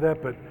before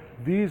that, but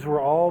these were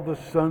all the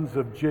sons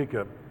of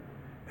Jacob,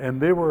 and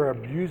they were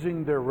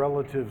abusing their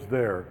relatives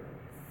there.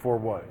 For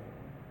what?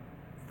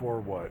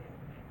 For what?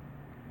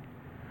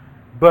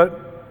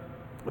 But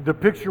the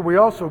picture we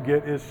also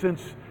get is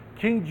since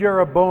King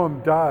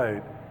Jeroboam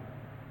died,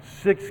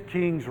 6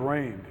 kings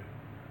reigned.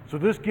 So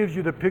this gives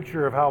you the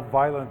picture of how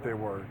violent they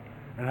were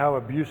and how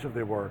abusive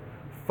they were.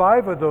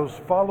 5 of those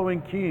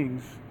following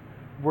kings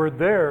were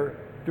there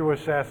through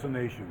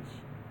assassinations.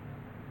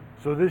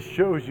 So this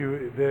shows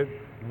you that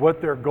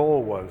what their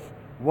goal was.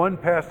 One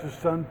passed his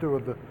son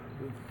through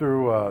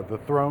the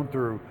throne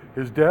through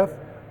his death.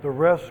 The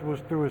rest was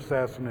through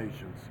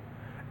assassinations.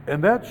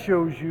 And that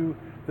shows you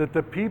that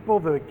the people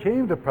that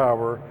came to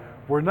power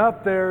were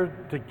not there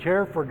to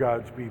care for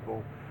God's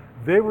people.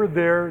 They were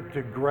there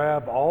to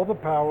grab all the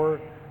power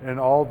and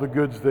all the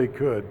goods they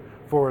could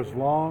for as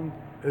long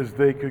as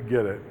they could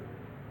get it.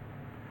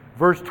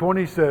 Verse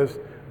 20 says,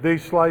 they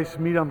slice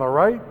meat on the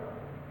right,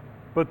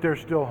 but they're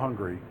still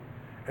hungry.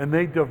 And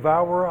they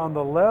devour on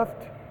the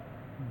left,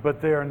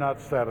 but they are not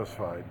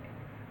satisfied.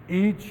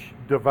 Each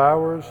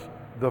devours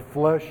the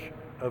flesh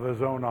of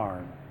his own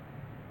arm.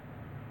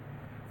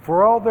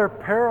 For all their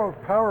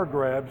power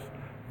grabs,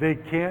 they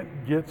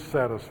can't get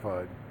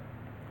satisfied.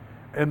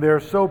 And they're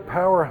so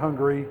power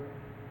hungry,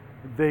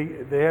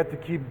 they have to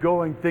keep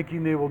going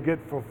thinking they will get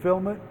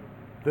fulfillment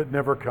that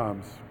never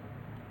comes.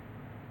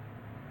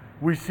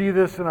 We see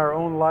this in our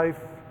own life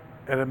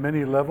at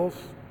many levels.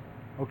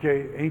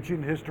 Okay,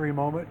 ancient history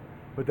moment,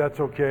 but that's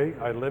okay.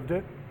 I lived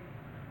it.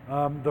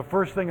 The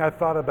first thing I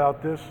thought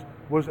about this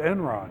was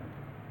Enron.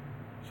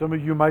 Some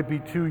of you might be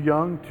too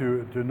young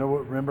to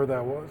remember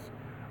that was.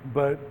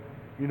 But,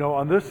 you know,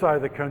 on this side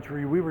of the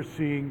country, we were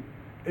seeing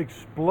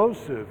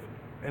explosive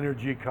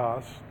energy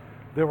costs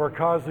that were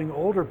causing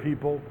older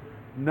people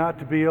not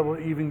to be able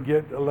to even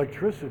get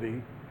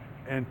electricity,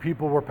 and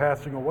people were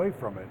passing away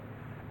from it.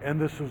 And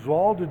this was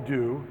all to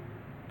do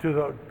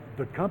to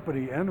the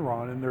company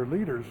Enron and their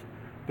leaders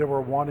that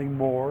were wanting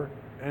more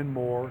and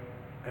more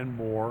and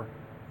more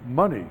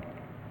money.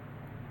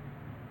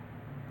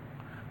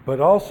 But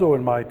also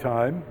in my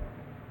time,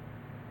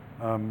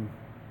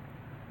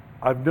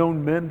 I've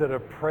known men that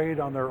have preyed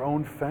on their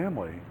own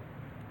family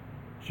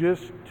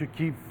just to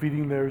keep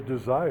feeding their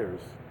desires.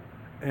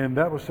 And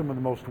that was some of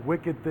the most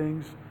wicked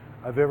things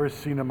I've ever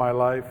seen in my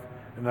life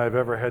and I've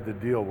ever had to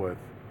deal with,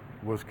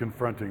 was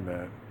confronting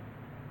that.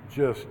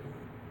 Just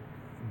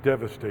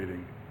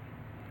devastating.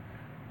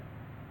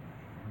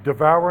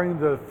 Devouring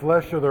the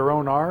flesh of their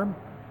own arm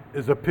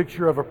is a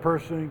picture of a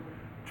person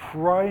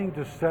trying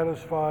to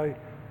satisfy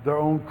their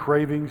own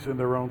cravings and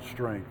their own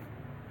strength.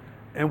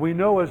 And we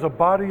know as a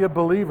body of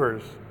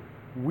believers,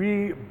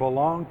 we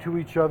belong to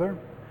each other,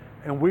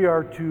 and we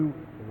are to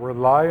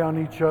rely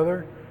on each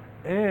other,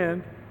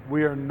 and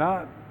we are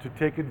not to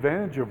take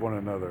advantage of one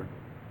another.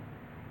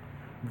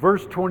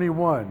 Verse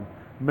 21,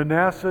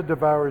 Manasseh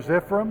devours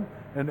Ephraim,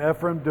 and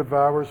Ephraim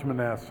devours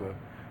Manasseh.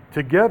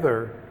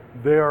 Together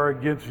they are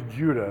against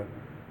Judah.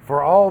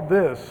 For all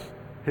this,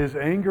 his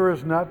anger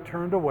is not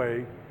turned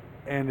away,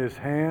 and his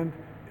hand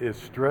is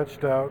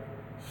stretched out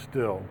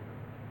still.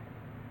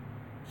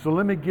 So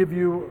let me give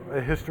you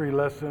a history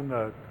lesson,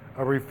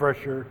 a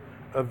refresher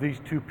of these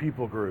two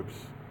people groups.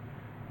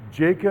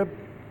 Jacob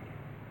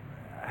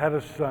had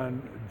a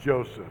son,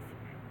 Joseph.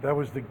 That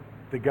was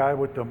the guy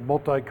with the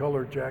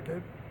multicolored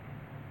jacket.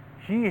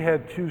 He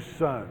had two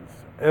sons,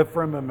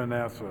 Ephraim and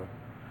Manasseh.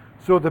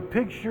 So the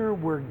picture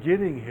we're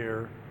getting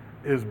here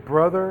is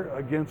brother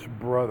against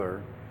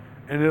brother,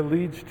 and it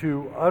leads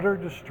to utter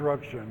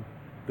destruction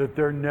that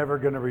they're never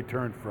going to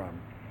return from.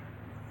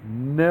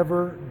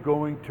 Never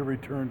going to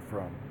return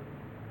from.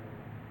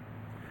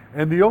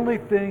 And the only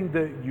thing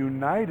that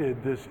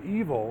united this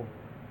evil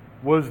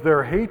was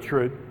their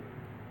hatred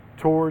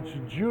towards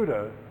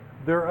Judah,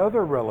 their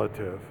other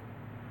relative.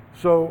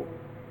 So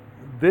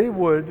they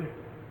would,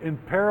 in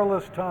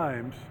perilous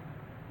times,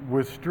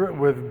 with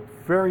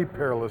very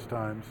perilous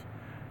times,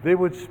 they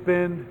would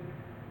spend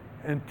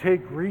and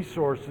take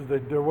resources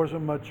that there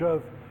wasn't much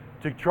of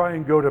to try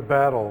and go to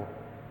battle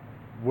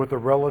with a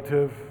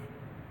relative,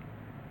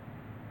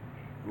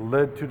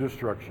 led to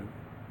destruction.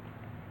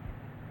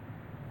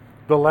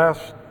 The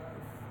last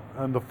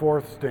and the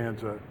fourth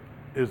stanza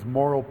is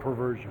moral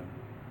perversion,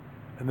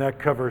 and that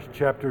covers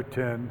chapter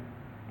 10,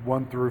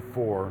 1 through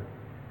 4.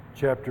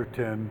 Chapter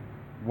 10,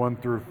 1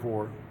 through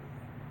 4.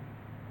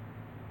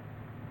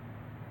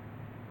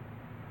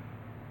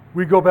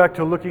 We go back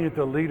to looking at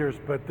the leaders,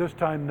 but this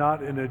time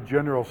not in a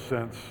general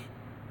sense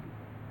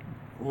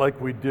like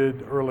we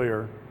did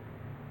earlier.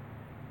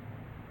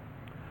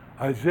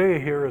 Isaiah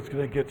here is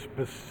going to get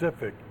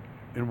specific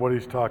in what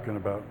he's talking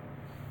about.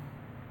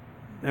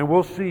 And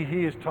we'll see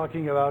he is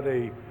talking about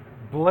a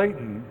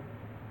blatant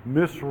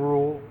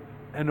misrule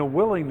and a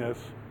willingness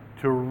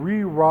to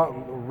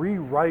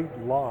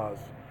rewrite laws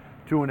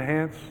to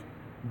enhance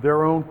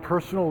their own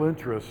personal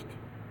interest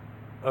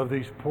of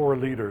these poor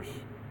leaders.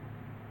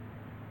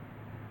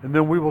 And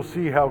then we will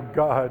see how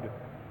God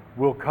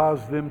will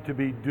cause them to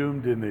be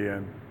doomed in the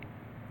end.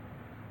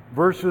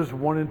 Verses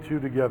 1 and 2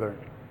 together.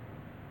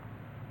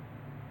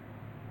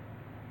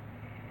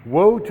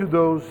 Woe to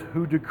those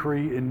who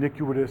decree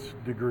iniquitous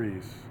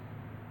decrees,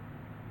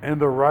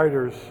 and the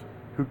writers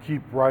who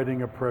keep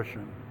writing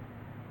oppression,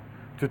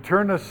 to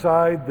turn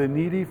aside the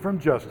needy from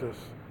justice,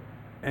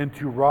 and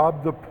to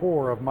rob the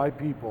poor of my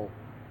people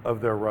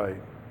of their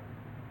right,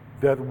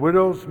 that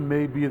widows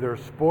may be their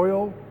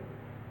spoil,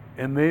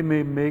 and they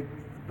may make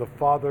the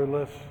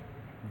fatherless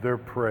their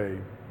prey.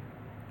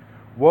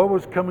 Woe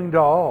is coming to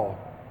all,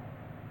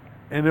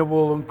 and it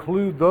will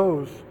include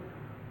those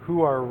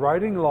who are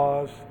writing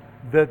laws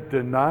that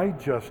deny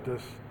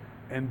justice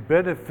and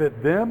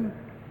benefit them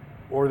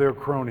or their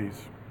cronies.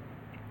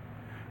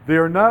 They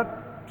are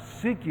not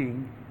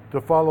seeking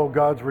to follow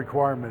God's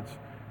requirements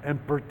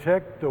and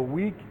protect the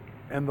weak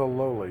and the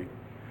lowly.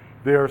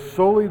 They are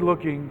solely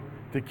looking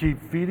to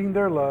keep feeding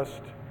their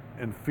lust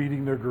and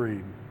feeding their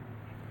greed.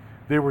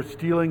 They were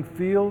stealing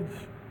fields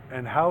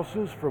and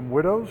houses from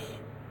widows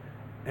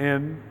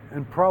and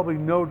probably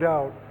no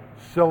doubt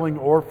selling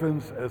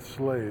orphans as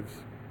slaves.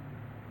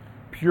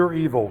 Pure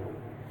evil.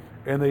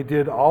 And they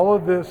did all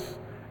of this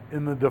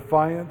in the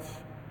defiance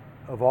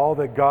of all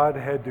that God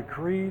had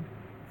decreed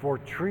for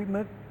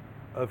treatment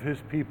of his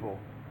people.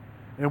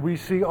 And we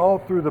see all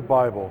through the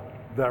Bible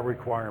that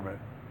requirement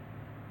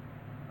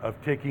of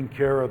taking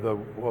care of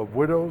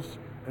widows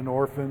and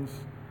orphans,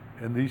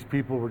 and these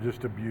people were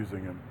just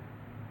abusing him.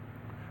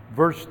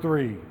 Verse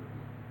 3,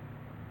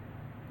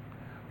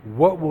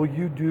 what will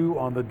you do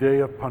on the day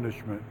of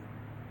punishment?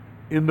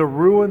 In the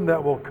ruin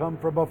that will come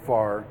from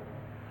afar,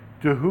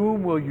 to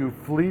whom will you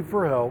flee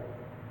for help,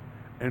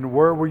 and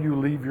where will you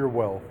leave your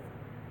wealth?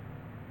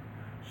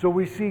 So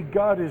we see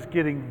God is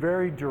getting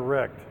very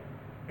direct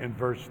in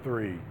verse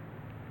 3.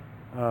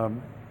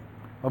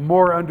 A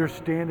more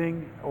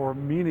understanding or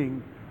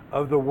meaning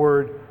of the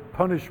word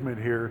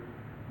punishment here,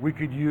 we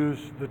could use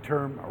the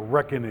term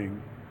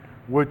reckoning,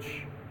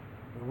 which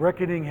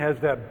reckoning has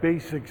that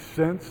basic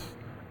sense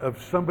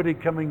of somebody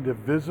coming to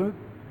visit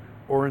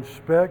or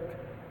inspect,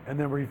 and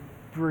then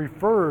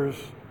refers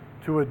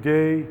to a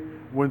day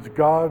when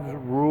God's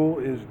rule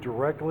is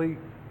directly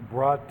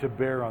brought to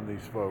bear on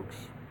these folks.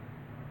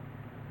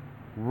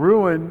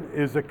 Ruin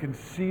is a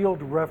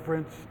concealed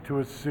reference to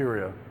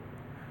Assyria.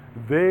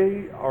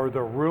 They are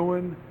the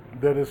ruin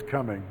that is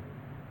coming.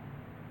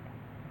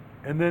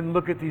 And then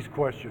look at these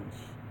questions.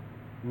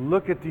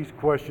 Look at these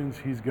questions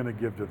he's going to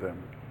give to them.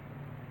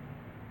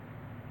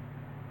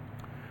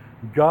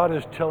 God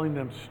is telling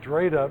them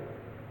straight up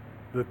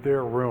that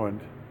they're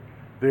ruined.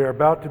 They are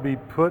about to be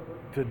put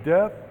to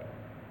death,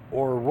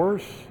 or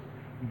worse,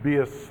 be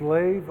a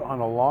slave on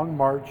a long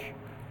march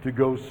to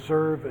go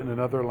serve in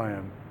another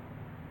land.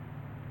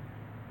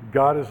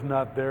 God is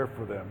not there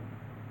for them.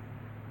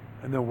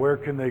 And then where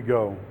can they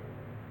go?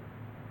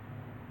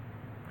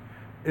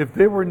 If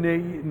they were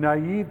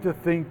naive to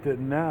think that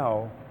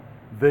now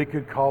they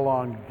could call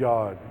on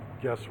God,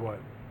 guess what?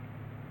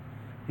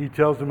 He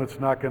tells them it's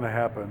not going to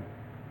happen.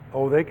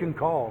 Oh, they can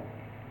call.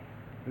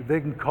 They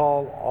can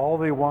call all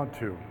they want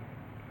to.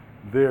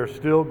 They're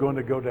still going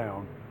to go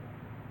down.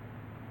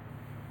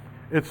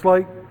 It's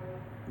like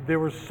they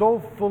were so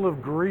full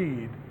of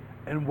greed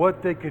and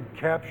what they could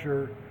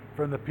capture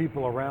from the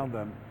people around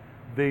them,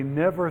 they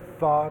never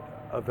thought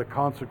of the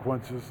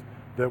consequences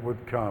that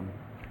would come.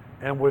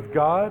 And with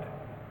God,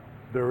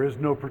 there is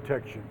no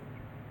protection.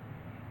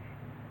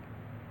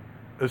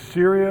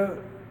 Assyria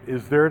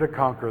is there to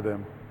conquer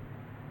them.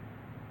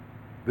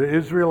 The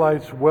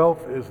Israelites'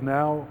 wealth is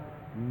now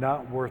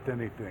not worth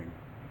anything.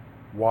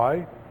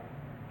 Why?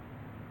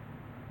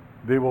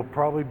 They will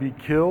probably be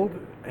killed,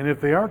 and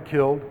if they aren't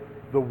killed,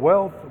 the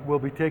wealth will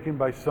be taken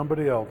by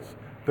somebody else,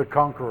 the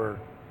conqueror,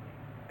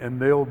 and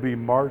they'll be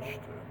marched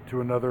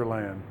to another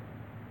land.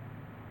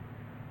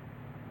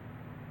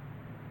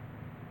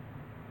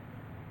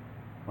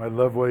 My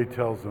love way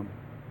tells them,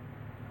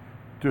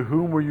 to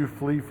whom will you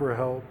flee for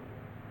help,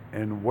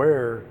 and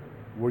where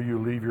will you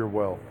leave your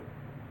wealth?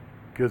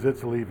 Because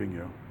it's leaving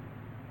you.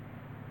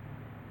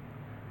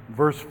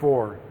 Verse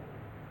 4,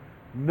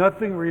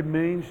 nothing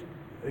remains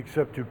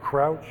except to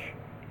crouch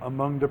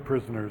among the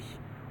prisoners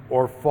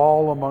or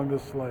fall among the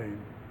slain.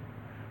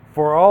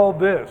 For all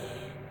this,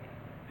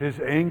 his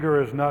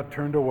anger is not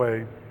turned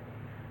away,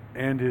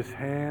 and his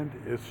hand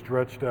is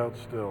stretched out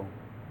still.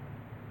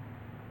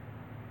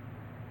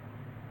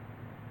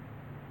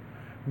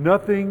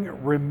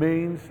 Nothing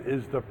remains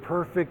is the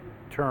perfect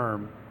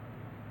term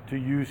to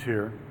use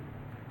here,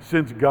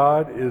 since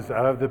God is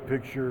out of the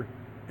picture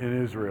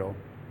in Israel.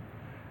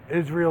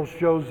 Israel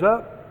shows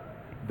up,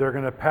 they're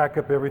going to pack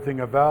up everything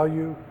of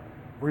value,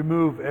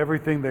 remove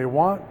everything they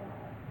want,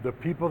 the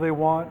people they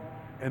want,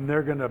 and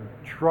they're going to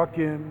truck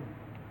in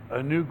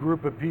a new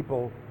group of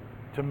people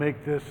to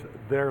make this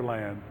their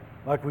land.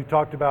 Like we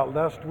talked about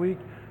last week,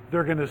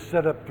 they're going to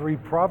set up 3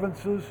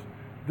 provinces.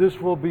 This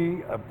will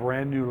be a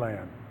brand new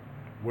land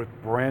with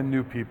brand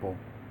new people.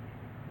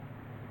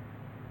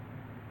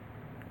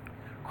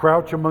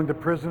 Crouch among the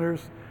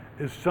prisoners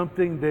is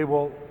something they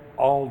will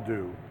all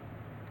do.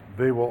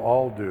 They will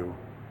all do.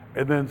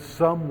 And then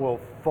some will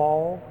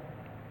fall.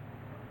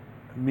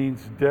 It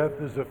means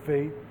death is a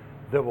fate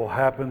that will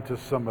happen to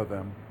some of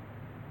them.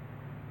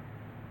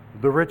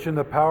 The rich and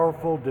the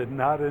powerful did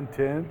not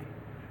intend.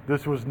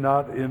 This was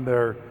not in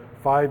their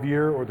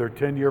 5-year or their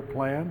 10-year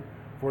plan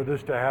for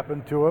this to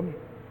happen to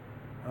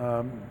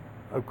them.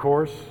 Of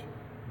course,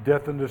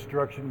 death and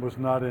destruction was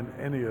not in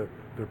any of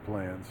their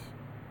plans.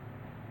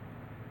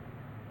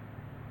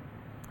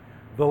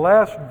 The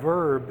last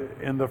verb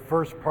in the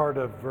first part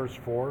of verse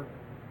 4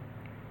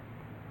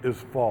 is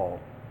fall.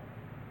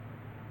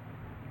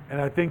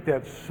 And I think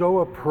that's so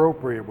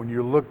appropriate when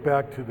you look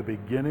back to the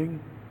beginning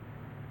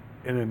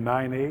and in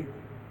 9:8,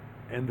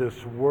 and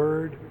this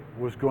word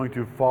was going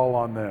to fall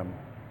on them.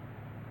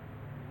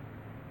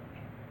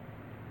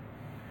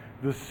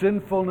 The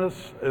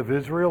sinfulness of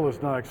Israel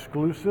is not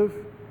exclusive.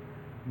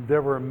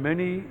 There were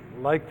many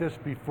like this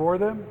before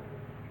them,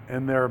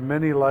 and there are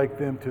many like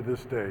them to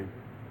this day.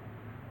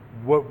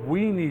 What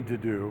we need to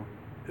do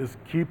is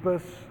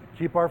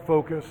keep our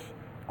focus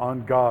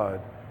on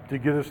God to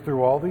get us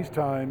through all these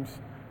times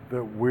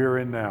that we're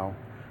in now.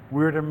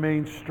 We're to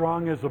remain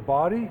strong as a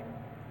body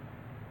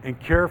and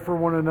care for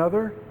one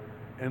another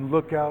and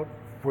look out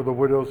for the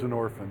widows and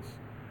orphans.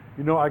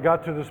 You know, I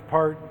got to this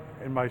part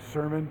in my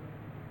sermon,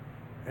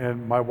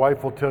 and my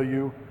wife will tell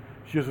you,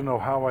 she doesn't know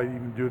how I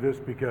even do this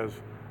because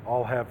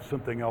I'll have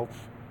something else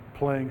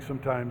playing,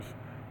 sometimes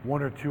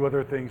one or two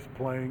other things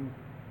playing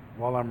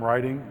while I'm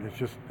writing.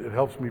 It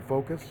helps me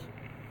focus.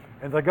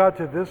 And I got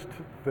to this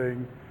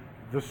thing,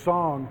 the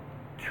song,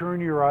 Turn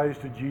Your Eyes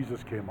to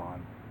Jesus came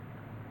on.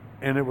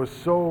 And it was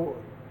so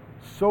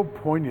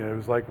poignant. It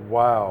was like,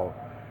 wow.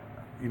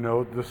 You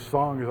know, the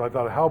song is, I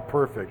thought, how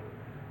perfect.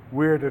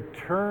 We're to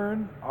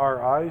turn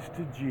our eyes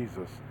to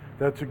Jesus.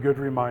 That's a good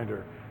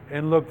reminder.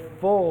 And look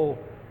full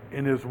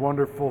in his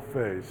wonderful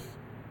face.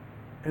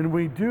 And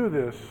we do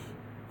this,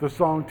 the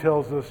song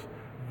tells us,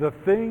 the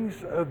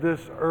things of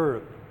this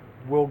earth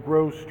will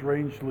grow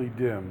strangely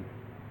dim.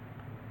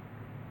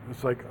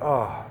 It's like,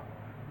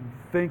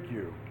 thank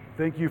you.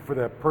 Thank you for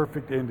that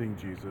perfect ending,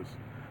 Jesus.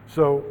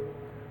 So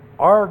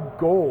our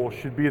goal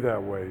should be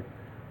that way.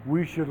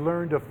 We should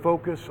learn to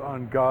focus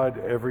on God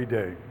every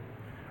day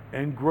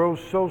and grow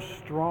so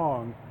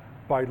strong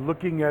by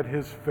looking at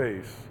his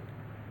face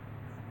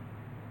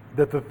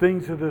that the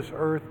things of this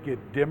earth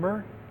get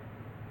dimmer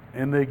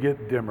and they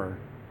get dimmer,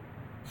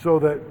 so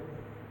that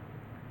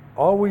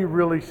all we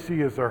really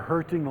see is a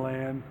hurting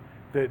land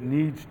that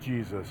needs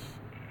Jesus.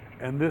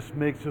 And this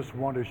makes us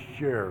want to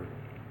share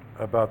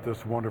about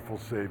this wonderful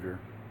Savior.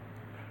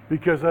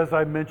 Because as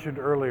I mentioned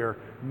earlier,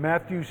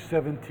 Matthew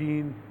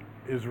 17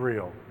 is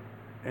real.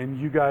 And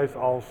you guys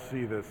all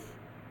see this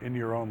in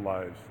your own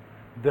lives.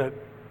 That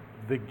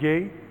the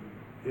gate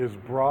is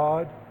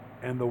broad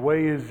and the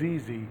way is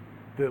easy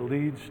that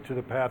leads to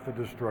the path of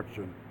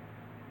destruction.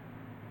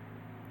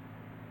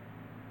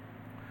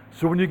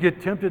 So when you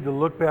get tempted to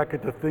look back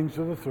at the things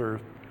of this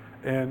earth,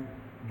 and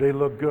they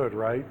look good,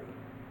 right?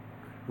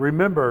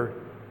 Remember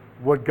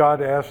what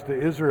God asked the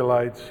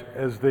Israelites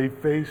as they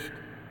faced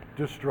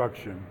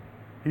destruction.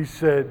 He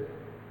said,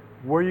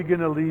 where are you going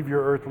to leave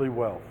your earthly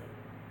wealth?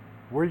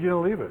 Where are you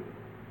going to leave it?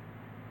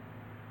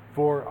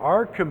 For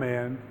our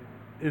command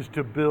is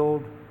to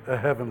build a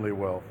heavenly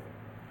wealth.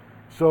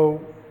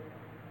 So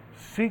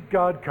seek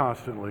God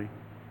constantly,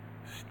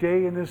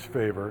 stay in his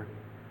favor,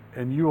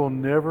 and you will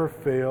never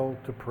fail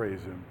to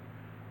praise him,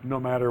 no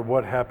matter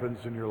what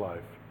happens in your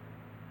life.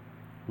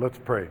 Let's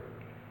pray.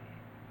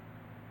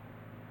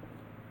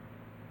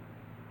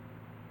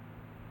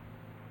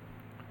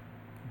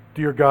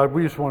 Dear God,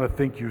 we just want to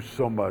thank you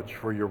so much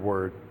for your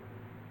word.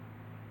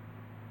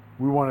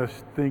 We want to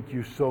thank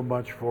you so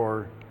much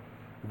for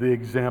the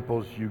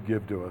examples you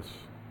give to us.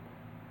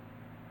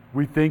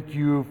 We thank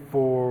you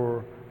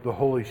for the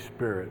Holy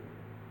Spirit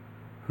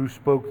who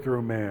spoke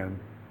through man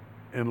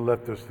and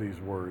left us these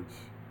words.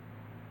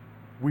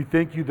 We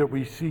thank you that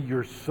we see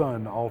your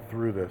Son all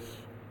through this.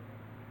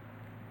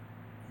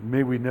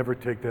 May we never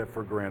take that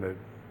for granted.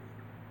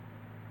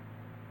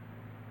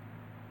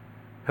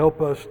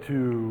 Help us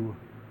to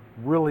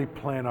really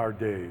plan our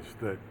days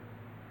that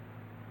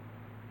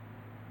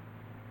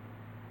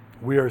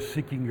we are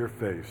seeking your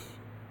face.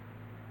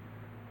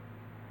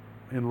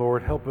 And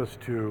Lord, help us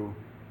to,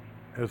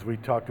 as we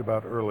talked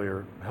about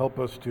earlier, help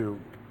us to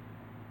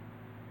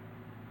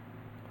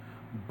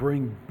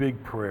bring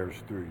big prayers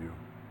through you.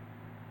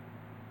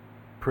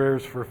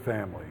 Prayers for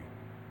family,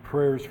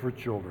 prayers for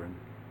children.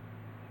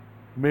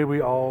 May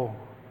we all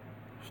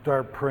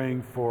start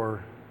praying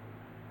for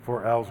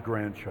Al's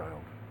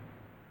grandchild,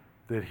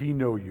 that he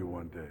know you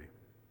one day,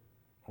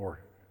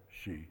 or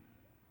she,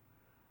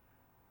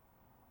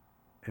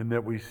 and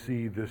that we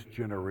see this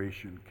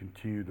generation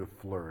continue to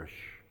flourish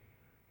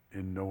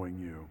in knowing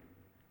you.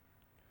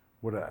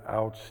 What an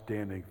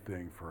outstanding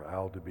thing for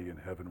Al to be in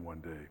heaven one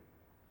day,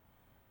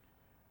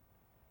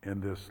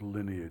 and this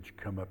lineage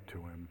come up to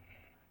him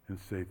and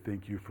say,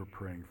 thank you for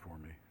praying for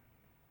me.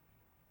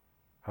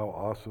 How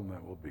awesome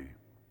that will be.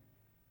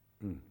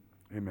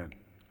 Amen.